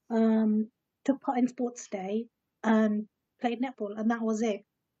 Took part in sports day and played netball, and that was it.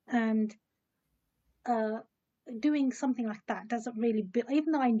 And doing something like that doesn't really build,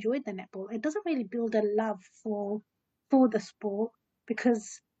 even though I enjoyed the netball, it doesn't really build a love for the sport,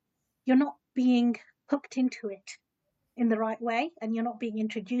 because you're not being hooked into it in the right way, and you're not being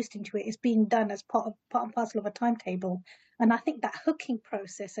introduced into it. It's being done as part and parcel of a timetable. And I think that hooking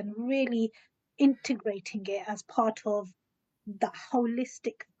process and really integrating it as part of that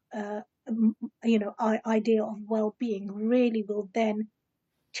holistic idea of well-being really will then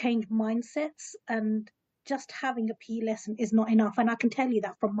change mindsets. And just having a PE lesson is not enough. And I can tell you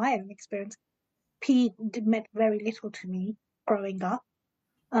that from my own experience, PE meant very little to me growing up.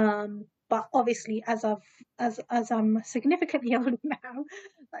 But obviously, as I'm significantly older now,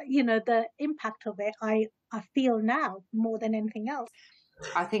 you know, the impact of it, I feel now more than anything else.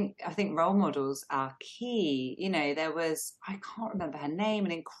 I think role models are key. You know, there was, I can't remember her name,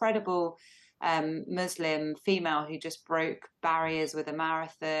 an incredible Muslim female who just broke barriers with a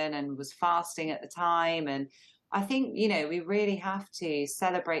marathon and was fasting at the time. And I think, you know, we really have to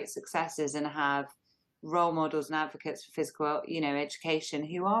celebrate successes and have role models and advocates for physical, you know, education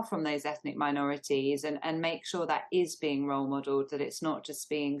who are from those ethnic minorities, and make sure that is being role modeled, that it's not just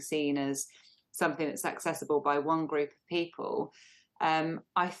being seen as something that's accessible by one group of people.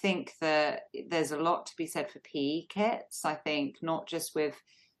 I think that there's a lot to be said for PE kits. I think not just with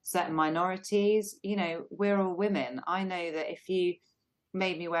certain minorities, you know, we're all women. I know that if you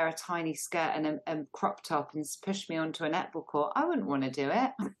made me wear a tiny skirt and a crop top and pushed me onto a netball court, I wouldn't want to do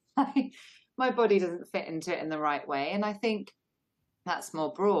it. My body doesn't fit into it in the right way. And I think that's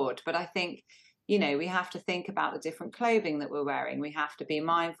more broad. But I think, you know, we have to think about the different clothing that we're wearing. We have to be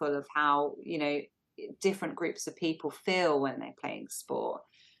mindful of how, you know, different groups of people feel when they're playing sport.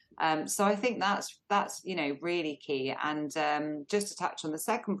 So I think that's you know, really key. And just to touch on the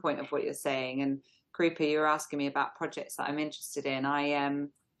second point of what you're saying, and Krupa, you were asking me about projects that I'm interested in.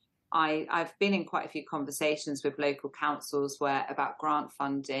 I've been in quite a few conversations with local councils about grant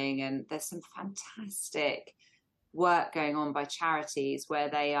funding, and there's some fantastic work going on by charities where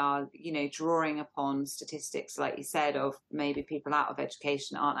they are, you know, drawing upon statistics, like you said, of maybe people out of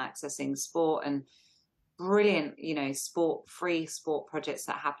education aren't accessing sport, and brilliant, you know, free sport projects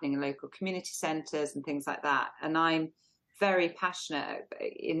that are happening in local community centres and things like that. And I'm very passionate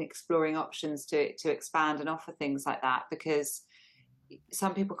in exploring options to expand and offer things like that, because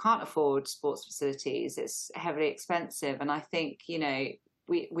some people can't afford sports facilities. It's heavily expensive. And I think, you know,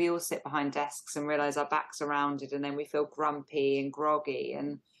 we all sit behind desks and realise our backs are rounded, and then we feel grumpy and groggy.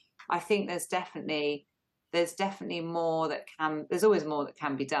 And I think there's definitely more that there's always more that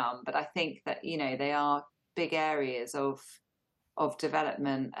can be done. But I think that, you know, they are big areas of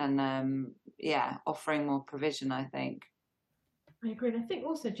development and, offering more provision, I think. I agree. And I think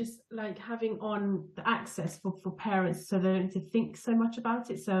also just like having on the access for parents, so they don't need to think so much about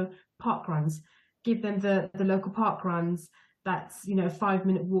it. So park runs, give them the local park runs. That's, you know, a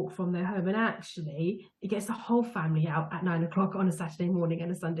 5-minute walk from their home. And actually, it gets the whole family out at 9 o'clock on a Saturday morning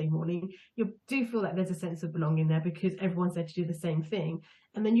and a Sunday morning. You do feel that there's a sense of belonging there because everyone's there to do the same thing.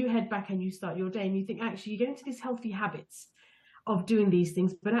 And then you head back and you start your day and you think, actually, you get into these healthy habits of doing these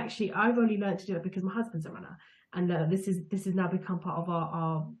things. But actually, I've only learned to do it because my husband's a runner. And this has now become part of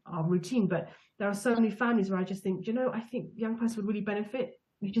our routine. But there are so many families where I just think, you know, I think young person would really benefit.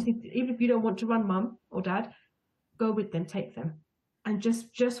 You just need to, even if you don't want to run, mum or dad, go with them, take them, and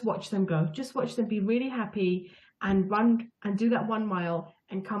just watch them go. Just watch them be really happy and run and do that 1 mile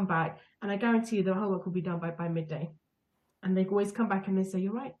and come back. And I guarantee you the homework will be done by midday. and they always come back and they say,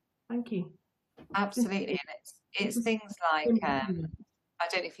 "You're right, thank you." Absolutely. And it's things like, I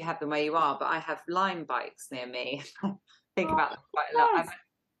don't know if you have them where you are, but I have Lime bikes near me. I think about them quite a lot.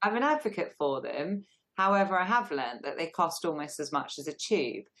 I'm an advocate for them. However, I have learned that they cost almost as much as a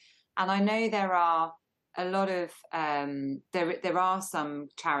tube. And I know there are a lot of, there are some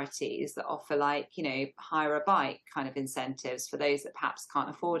charities that offer, like, you know, hire a bike kind of incentives for those that perhaps can't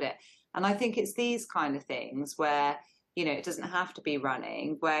afford it. And I think it's these kind of things where, you know, it doesn't have to be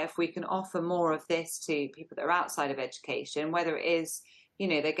running, where if we can offer more of this to people that are outside of education, whether it is, you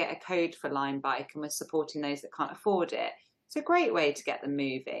know, they get a code for Lime Bike and we're supporting those that can't afford it. It's a great way to get them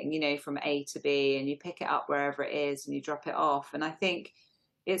moving, you know, from A to B, and you pick it up wherever it is and you drop it off. And I think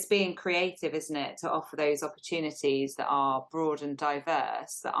it's being creative, isn't it, to offer those opportunities that are broad and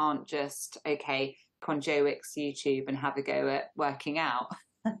diverse, that aren't just, okay, on Joe Wick's YouTube and have a go at working out.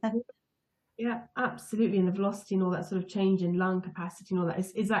 Yeah, absolutely. And the velocity and all that sort of change in lung capacity and all that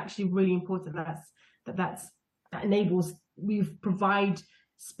is actually really important. That enables, we provide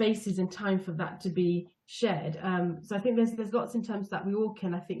spaces and time for that to be shared. So I think there's lots in terms that we all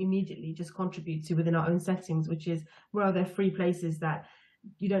can, I think, immediately just contribute to within our own settings, which is, where are there free places that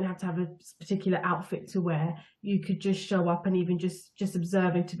you don't have to have a particular outfit to wear. You could just show up, and even just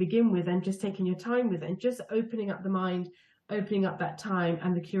observing to begin with, and just taking your time with it, and just opening up the mind, opening up that time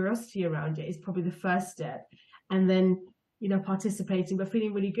and the curiosity around it is probably the first step. And then, you know, participating, but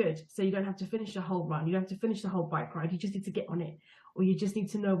feeling really good. So you don't have to finish the whole run. You don't have to finish the whole bike ride. You just need to get on it, or you just need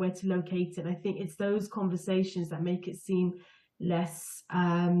to know where to locate it. And I think it's those conversations that make it seem less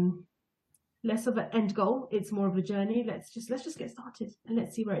of an end goal. It's more of a journey. Let's just get started and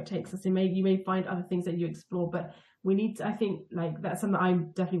let's see where it takes us. And you may find other things that you explore, but we need to, I think, like, that's something I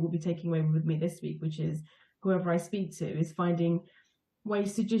definitely will be taking away with me this week, which is, whoever I speak to is finding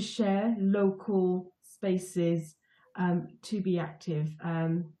ways to just share local spaces to be active,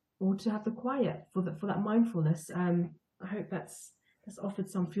 or to have the quiet for that mindfulness. I hope that's offered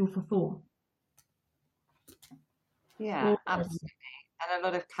some fuel for thought. Yeah, absolutely. And a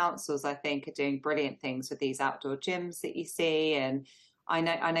lot of councils, I think, are doing brilliant things with these outdoor gyms that you see. And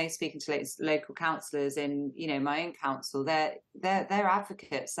I know speaking to local councillors in, you know, my own council, they're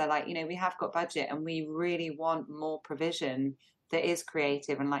advocates. They're like, you know, we have got budget and we really want more provision that is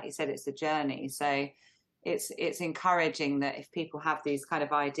creative. And like you said, it's a journey. So it's encouraging that if people have these kind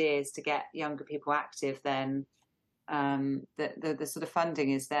of ideas to get younger people active, then the sort of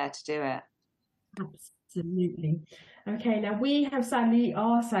funding is there to do it. Absolutely. Okay, now we are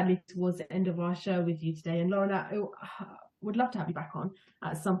sadly towards the end of our show with you today. And Lauren, I would love to have you back on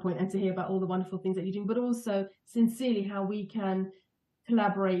at some point and to hear about all the wonderful things that you're doing, but also sincerely how we can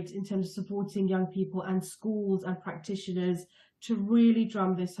collaborate in terms of supporting young people and schools and practitioners to really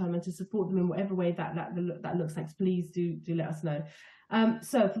drum this home and to support them in whatever way that looks like. Please do let us know.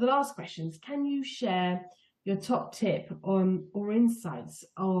 So for the last questions, can you share your top tip or insights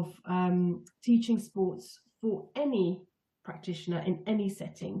of teaching sports for any practitioner in any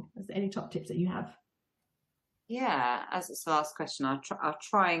setting? Is there any top tips that you have? Yeah, as it's the last question, I'll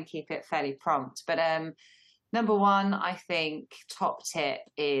try and keep it fairly prompt. But number one, I think top tip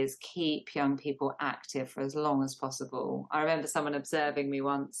is keep young people active for as long as possible. I remember someone observing me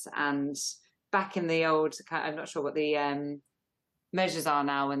once, and back in the old, I'm not sure what the measures are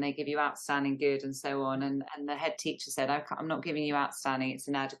now when they give you outstanding, good, and so on. And the head teacher said, I'm not giving you outstanding, it's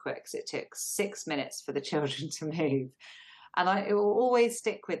inadequate, because it took 6 minutes for the children to move. And it will always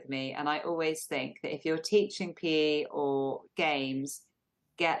stick with me. And I always think that if you're teaching PE or games,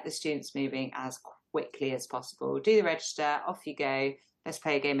 get the students moving as quickly as possible. Do the register, off you go. Let's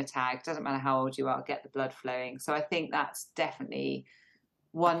play a game of tag. Doesn't matter how old you are, get the blood flowing. So I think that's definitely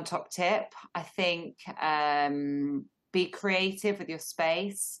one top tip. I think be creative with your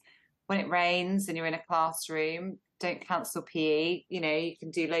space. When it rains and you're in a classroom, don't cancel PE. You know, you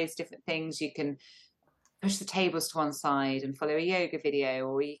can do loads of different things. You can push the tables to one side and follow a yoga video,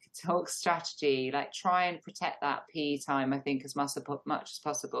 or you could talk strategy. Like, try and protect that PE time, I think, as much as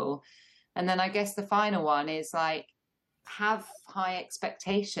possible. And then I guess the final one is, like, have high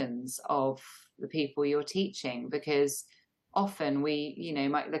expectations of the people you're teaching, because often we, you know,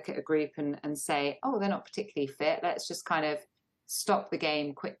 might look at a group and say, oh, they're not particularly fit. Let's just kind of stop the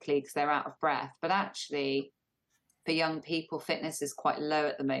game quickly because they're out of breath. But actually, for young people, fitness is quite low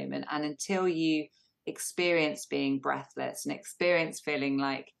at the moment. And until you experience being breathless and experience feeling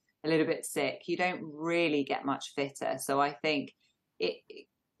like a little bit sick, you don't really get much fitter. So I think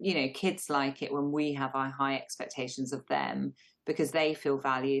you know, kids like it when we have our high expectations of them, because they feel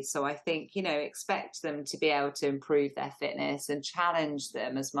valued. So I think, you know, expect them to be able to improve their fitness and challenge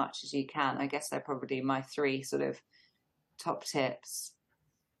them as much as you can. I guess they're probably my 3 sort of top tips.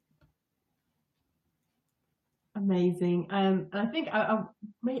 Amazing. And I think I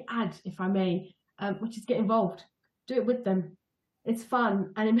may add, if I may, which is get involved. Do it with them. It's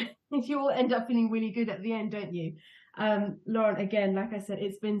fun, and you all end up feeling really good at the end, don't you? Lauren, again, like I said,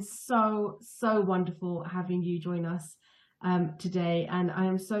 it's been so wonderful having you join us today, and I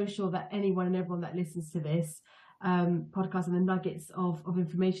am so sure that anyone and everyone that listens to this podcast and the nuggets of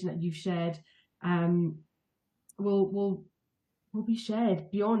information that you've shared will be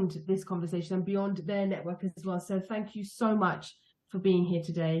shared beyond this conversation and beyond their network as well. So thank you so much for being here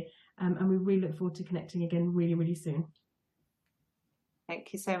today, and we really look forward to connecting again really soon.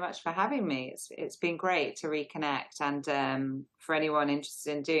 Thank you so much for having me. It's been great to reconnect, and for anyone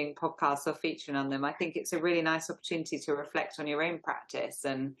interested in doing podcasts or featuring on them, I think it's a really nice opportunity to reflect on your own practice,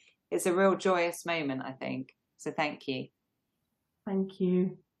 and it's a real joyous moment, I think. So thank you. Thank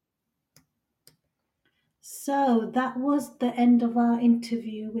you. So that was the end of our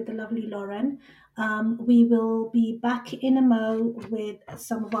interview with the lovely Lauren. We will be back in a mo with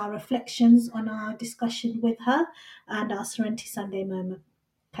some of our reflections on our discussion with her and our Serenity Sunday moment.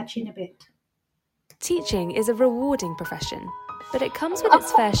 Catch you in a bit. Teaching is a rewarding profession, but it comes with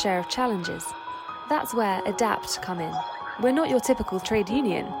its fair share of challenges. That's where ADAPT come in. We're not your typical trade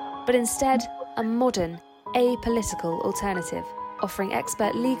union, but instead a modern, apolitical alternative, offering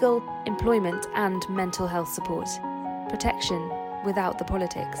expert legal, employment and mental health support. Protection without the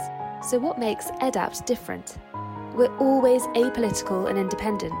politics. So what makes ADAPT different? We're always apolitical and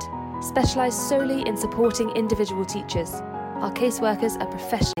independent, specialised solely in supporting individual teachers. Our caseworkers are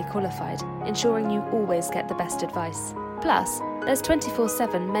professionally qualified, ensuring you always get the best advice. Plus, there's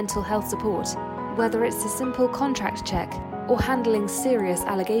 24/7 mental health support. Whether it's a simple contract check or handling serious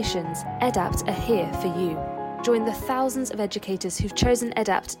allegations, ADAPT are here for you. Join the thousands of educators who've chosen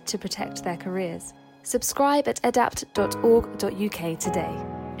ADAPT to protect their careers. Subscribe at adapt.org.uk today.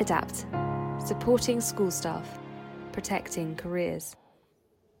 ADAPT. Supporting school staff. Protecting careers.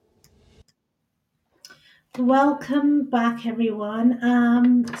 Welcome back,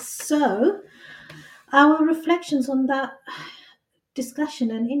 everyone. So, our reflections on that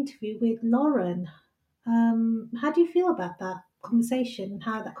discussion and interview with Lauren. How do you feel about that conversation?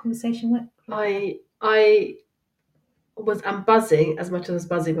 How that conversation went? I'm buzzing as much as I was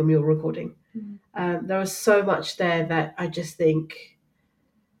buzzing when we were recording. There was so much there that I just think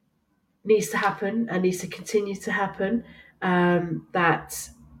needs to happen and needs to continue to happen. That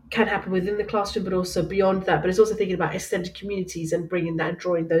can happen within the classroom, but also beyond that. But it's also thinking about extended communities and bringing that and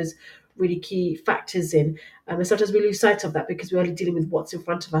drawing those really key factors in. And sometimes we lose sight of that because we're only dealing with what's in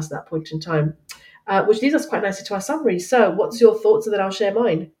front of us at that point in time. Which leads us quite nicely to our summary. So what's your thoughts? And then I'll share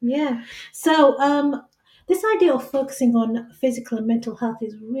mine. Yeah. So this idea of focusing on physical and mental health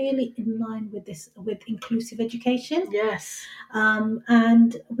is really in line with inclusive education. Yes.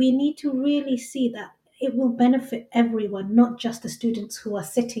 And we need to really see that it will benefit everyone, not just the students who are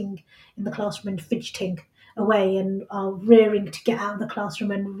sitting in the classroom and fidgeting away and are rearing to get out of the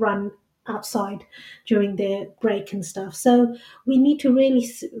classroom and run outside during their break and stuff. So we need to really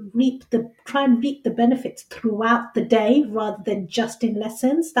try and reap the benefits throughout the day rather than just in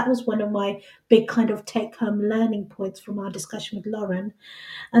lessons. That was one of my big kind of take-home learning points from our discussion with Lauren.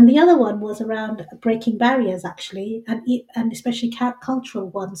 And the other one was around breaking barriers, actually, and especially cultural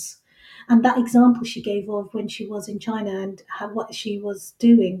ones. And that example she gave of when she was in China and what she was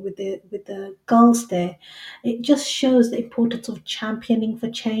doing with the girls there, it just shows the importance of championing for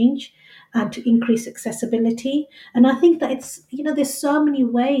change and to increase accessibility. And I think that it's, there's so many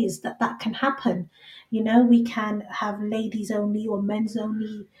ways that can happen. We can have ladies only or men's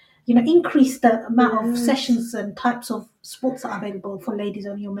only, increase the amount of sessions and types of sports that are available for ladies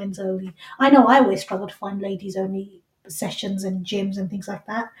only or men's only. I know I always struggle to find ladies only sessions and gyms and things like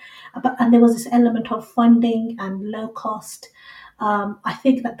that. And there was this element of funding and low cost. I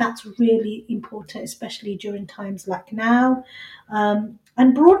think that that's really important, especially during times like now.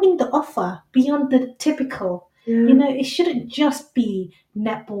 And broadening the offer beyond the typical. Yeah. It shouldn't just be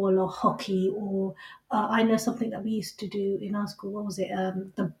netball or hockey or I know something that we used to do in our school. What was it?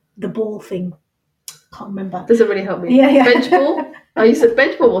 The ball thing. Can't remember. Doesn't really help me. Yeah. Bench ball. Oh, you said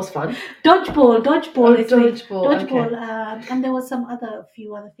bench ball was fun. Dodgeball. Oh, dodgeball. Okay. And there was some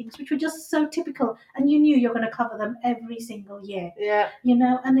few other things which were just so typical, and you knew you're going to cover them every single year. Yeah.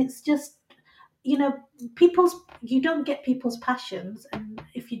 And it's just, you don't get people's passions, and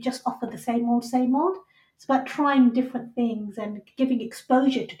if you just offer the same old. It's about trying different things and giving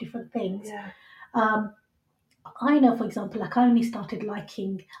exposure to different things. Yeah. I know, for example, I only started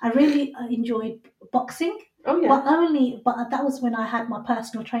I really enjoyed boxing Oh yeah. But that was when I had my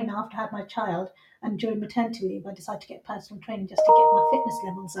personal trainer after I had my child, and during maternity leave, I decided to get personal training just to get my fitness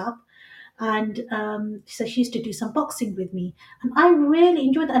levels up. And so she used to do some boxing with me, and I really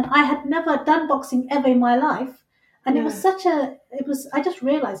enjoyed that. And I had never done boxing ever in my life, and Yeah. I just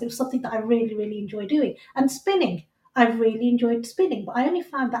realized it was something that I really, really enjoy doing. And spinning, I really enjoyed spinning, but I only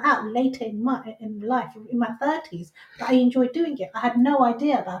found that out later in life, in my 30s, that I enjoyed doing it. I had no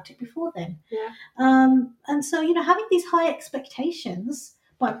idea about it before then. Yeah. And so, having these high expectations,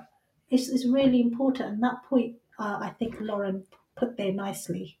 but it's really important. And that point, I think Lauren put there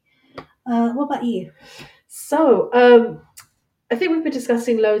nicely. What about you? So, I think we've been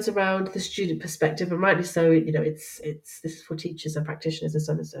discussing loads around the student perspective, and rightly so. It's this is for teachers and practitioners and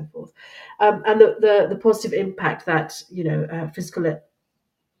so on and so forth, and the positive impact that physical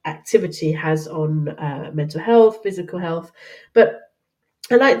activity has on mental health, physical health. But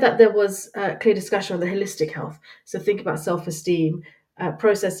I like that there was a clear discussion on the holistic health. So think about self-esteem,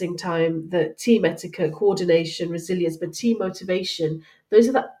 processing time, the team etiquette, coordination, resilience, but team motivation. Those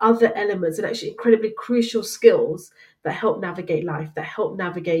are the other elements and actually incredibly crucial skills that help navigate life, that help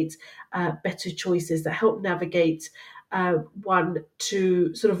navigate better choices, that help navigate one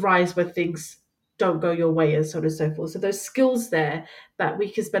to sort of rise when things don't go your way and so on and so forth. So those skills there that we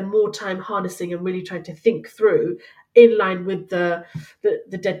can spend more time harnessing and really trying to think through in line with the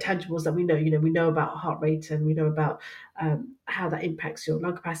dead tangibles that we know. We know about heart rate, and we know about how that impacts your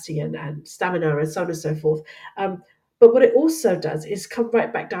lung capacity and stamina and so on and so forth. But what it also does is come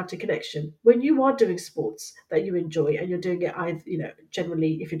right back down to connection. When you are doing sports that you enjoy, and you're doing it either,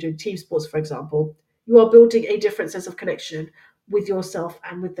 generally, if you're doing team sports, for example, you are building a different sense of connection with yourself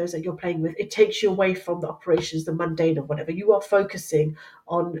and with those that you're playing with. It takes you away from the operations, the mundane or whatever. You are focusing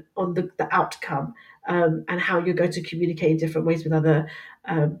on the outcome, and how you're going to communicate in different ways with other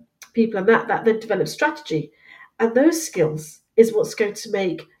people, and that then develops strategy. And those skills is what's going to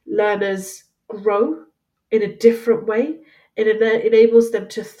make learners grow in a different way. It enables them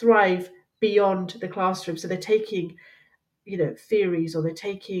to thrive beyond the classroom. So they're taking, theories, or they're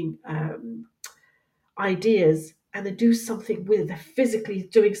taking ideas, and they do something with it. They're physically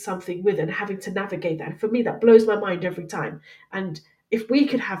doing something with it and having to navigate that. And for me, that blows my mind every time. And if we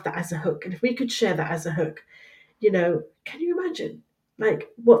could have that as a hook, and if we could share that as a hook, can you imagine like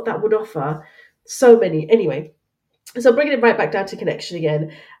what that would offer so many? Anyway, so bringing it right back down to connection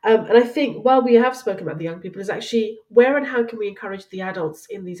again. And I think while we have spoken about the young people, is actually where and how can we encourage the adults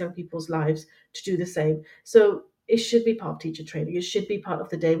in these young people's lives to do the same? So it should be part of teacher training. It should be part of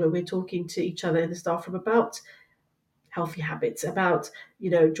the day where we're talking to each other in the staff room about healthy habits, about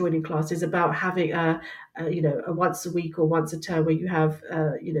joining classes, about having a once a week or once a term where you have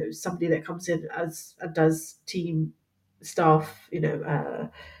somebody that comes in as and does team staff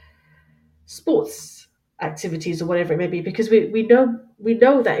sports activities or whatever it may be, because we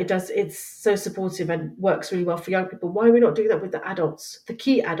know that it's so supportive and works really well for young people. Why are we not doing that with the adults, the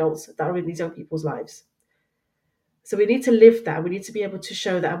key adults that are in these young people's lives? So we need to live that. We need to be able to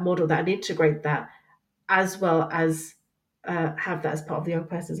show that and model that and integrate that, as well as have that as part of the young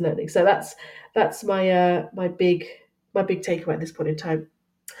person's learning. So that's my big takeaway at this point in time.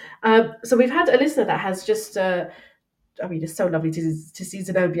 So we've had a listener that has just it's so lovely to see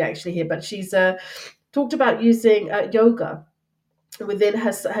Zenobia actually here, but she's talked about using yoga within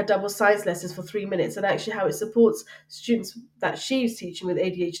her double science lessons for 3 minutes, and actually how it supports students that she's teaching with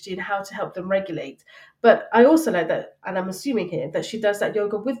ADHD and how to help them regulate. But I also like that, and I'm assuming here that she does that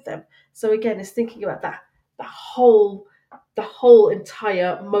yoga with them. So again, it's thinking about that the whole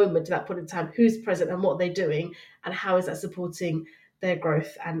entire moment at that point in time, who's present and what they're doing, and how is that supporting their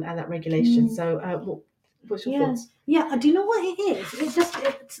growth and that regulation. So what's your thoughts? Yeah, do you know what it is?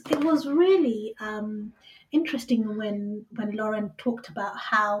 It was really interesting when Lauren talked about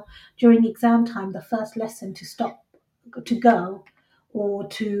how during exam time, the first lesson to go or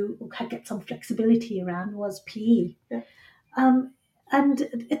to get some flexibility around was PE. Yeah. And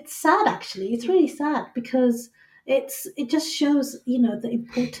it's sad, actually. It's really sad, because it just shows, the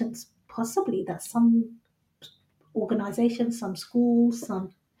importance possibly that some organizations, some schools,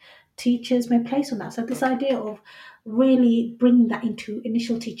 some teachers may place on that. So this idea of really bringing that into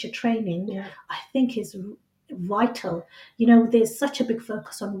initial teacher training, I think is vital. There's such a big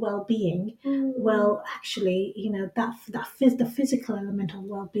focus on well-being. Well, actually, the physical element of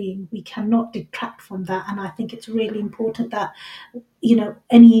well-being, we cannot detract from that. And I think it's really important that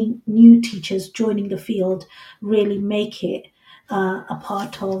any new teachers joining the field really make it a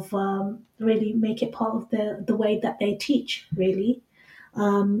part of really make it part of the way that they teach, really.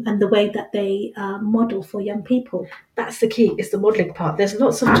 and the way that they model for young people. That's the key, is the modelling part. There's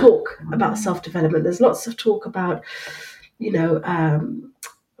lots of talk about self-development. There's lots of talk about,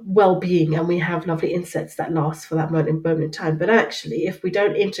 well-being, and we have lovely insets that last for that moment in time. But actually, if we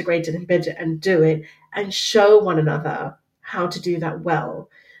don't integrate it, embed it, and do it, and show one another how to do that well,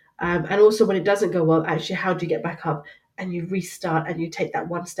 and also when it doesn't go well, actually, how do you get back up and you restart and you take that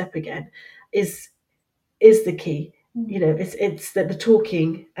one step again, is the key. It's the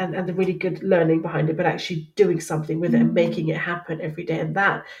talking and the really good learning behind it, but actually doing something with it and making it happen every day. And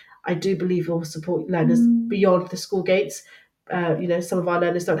that, I do believe, will support learners beyond the school gates. Some of our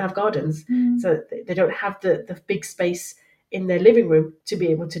learners don't have gardens, so they don't have the big space in their living room to be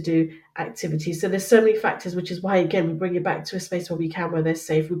able to do activities. So there's so many factors, which is why, again, we bring it back to a space where they're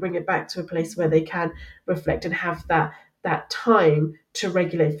safe. We bring it back to a place where they can reflect and have that time to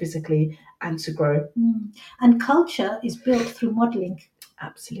regulate physically and to grow. And culture is built through modelling.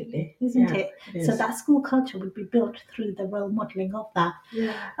 Absolutely. Isn't it? Is. So that school culture will be built through the role modelling of that.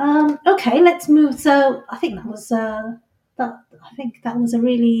 Yeah. Okay, let's move. So I think that was a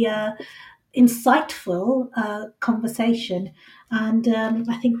really insightful conversation, and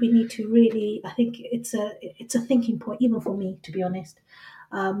I think we need to really. I think it's a thinking point, even for me, to be honest,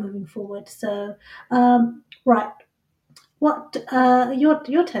 moving forward. So right. What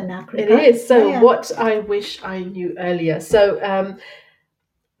your turn now, Krupa. It is. So what I wish I knew earlier. So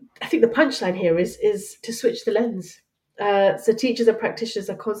I think the punchline here is to switch the lens. So teachers and practitioners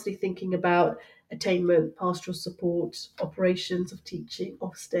are constantly thinking about attainment, pastoral support, operations of teaching,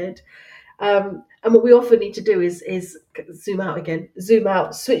 Ofsted. And what we often need to do is zoom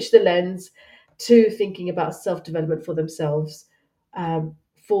out, switch the lens to thinking about self-development for themselves,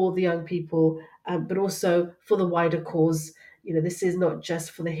 for the young people, but also for the wider cause. This is not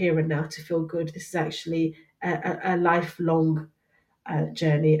just for the here and now to feel good. This is actually a lifelong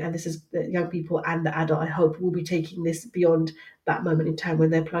journey, and this is the young people and the adult, I hope, will be taking this beyond that moment in time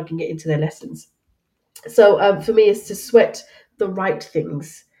when they're plugging it into their lessons. So for me, it's to sweat the right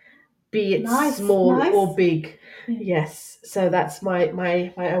things, be it small or big. Yes. So that's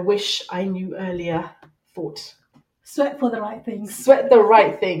my I wish I knew earlier thought. Sweat for the right things. Sweat the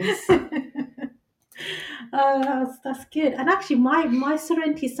right things. That's good. And actually, my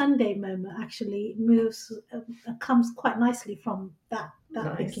Serenity Sunday moment actually comes quite nicely from that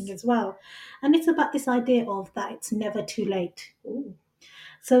Nice. thinking as well. And it's about this idea of that it's never too late. Ooh.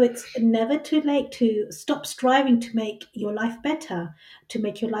 So it's never too late to stop striving to make your life better, to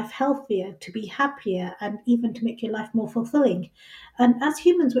make your life healthier, to be happier, and even to make your life more fulfilling. And as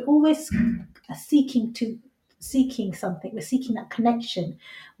humans, we're always seeking something. We're seeking that connection.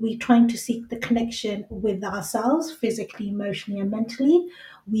 We're trying to seek the connection with ourselves, physically, emotionally, and mentally.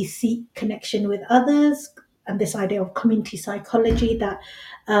 We seek connection with others, and this idea of community psychology that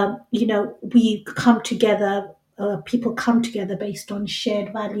we come together. People come together based on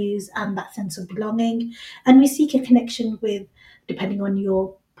shared values and that sense of belonging, and we seek a connection with, depending on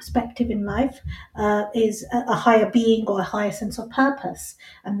your perspective in life, is a higher being or a higher sense of purpose,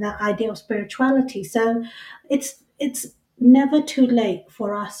 and that idea of spirituality. So it's never too late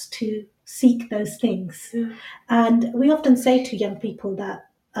for us to seek those things. Yeah. And we often say to young people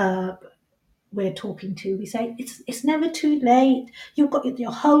that we're talking to, we say it's never too late. You've got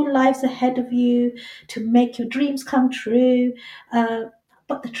your whole lives ahead of you to make your dreams come true.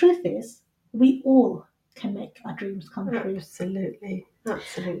 But the truth is, we all can make our dreams come true.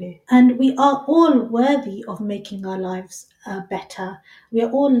 Absolutely. And we are all worthy of making our lives better. We are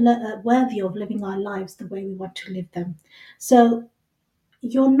all worthy of living our lives the way we want to live them. So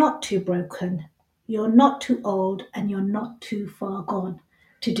you're not too broken, you're not too old, and you're not too far gone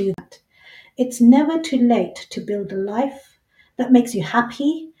to do that. It's never too late to build a life that makes you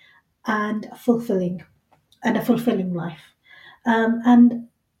happy and fulfilling, and a fulfilling life. And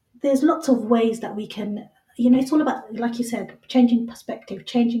there's lots of ways that we can, it's all about, like you said, changing perspective,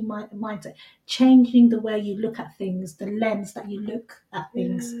 changing mindset, changing the way you look at things, the lens that you look at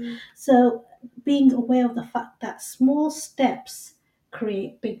things. Yeah. So being aware of the fact that small steps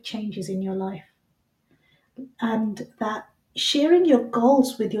create big changes in your life, and that sharing your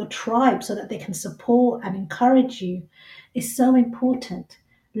goals with your tribe so that they can support and encourage you is so important.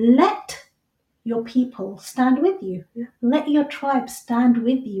 Let your people stand with you. Yeah. Let your tribe stand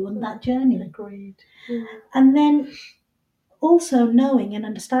with you on that journey. Agreed. Yeah. And then also knowing and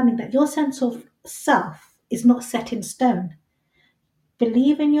understanding that your sense of self is not set in stone.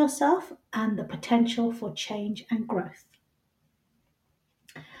 Believe in yourself and the potential for change and growth.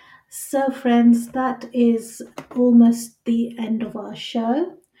 So friends, that is almost the end of our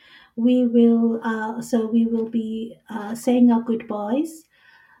show. we will be saying our goodbyes.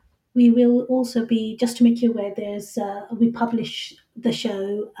 We will also be, just to make you aware, we publish the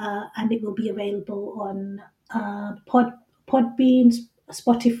show and it will be available on Podbean,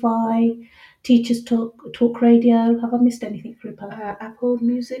 Spotify, Teachers Talk Radio. Have I missed anything, Krupa? Apple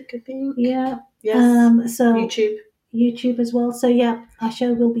Music, I think. Yeah. Yes. So YouTube as well. So yeah, our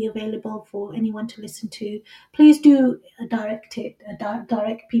show will be available for anyone to listen to. Please do direct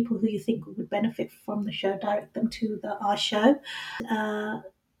people who you think would benefit from the show. Direct them to our show.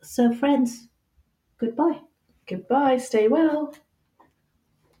 So friends, goodbye. Goodbye. Stay well.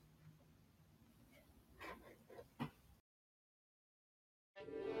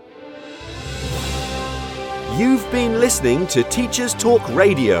 You've been listening to Teachers Talk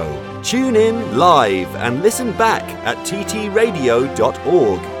Radio. Tune in live and listen back at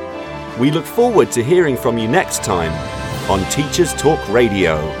ttradio.org. We look forward to hearing from you next time on Teachers Talk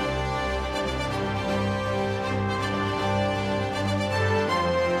Radio.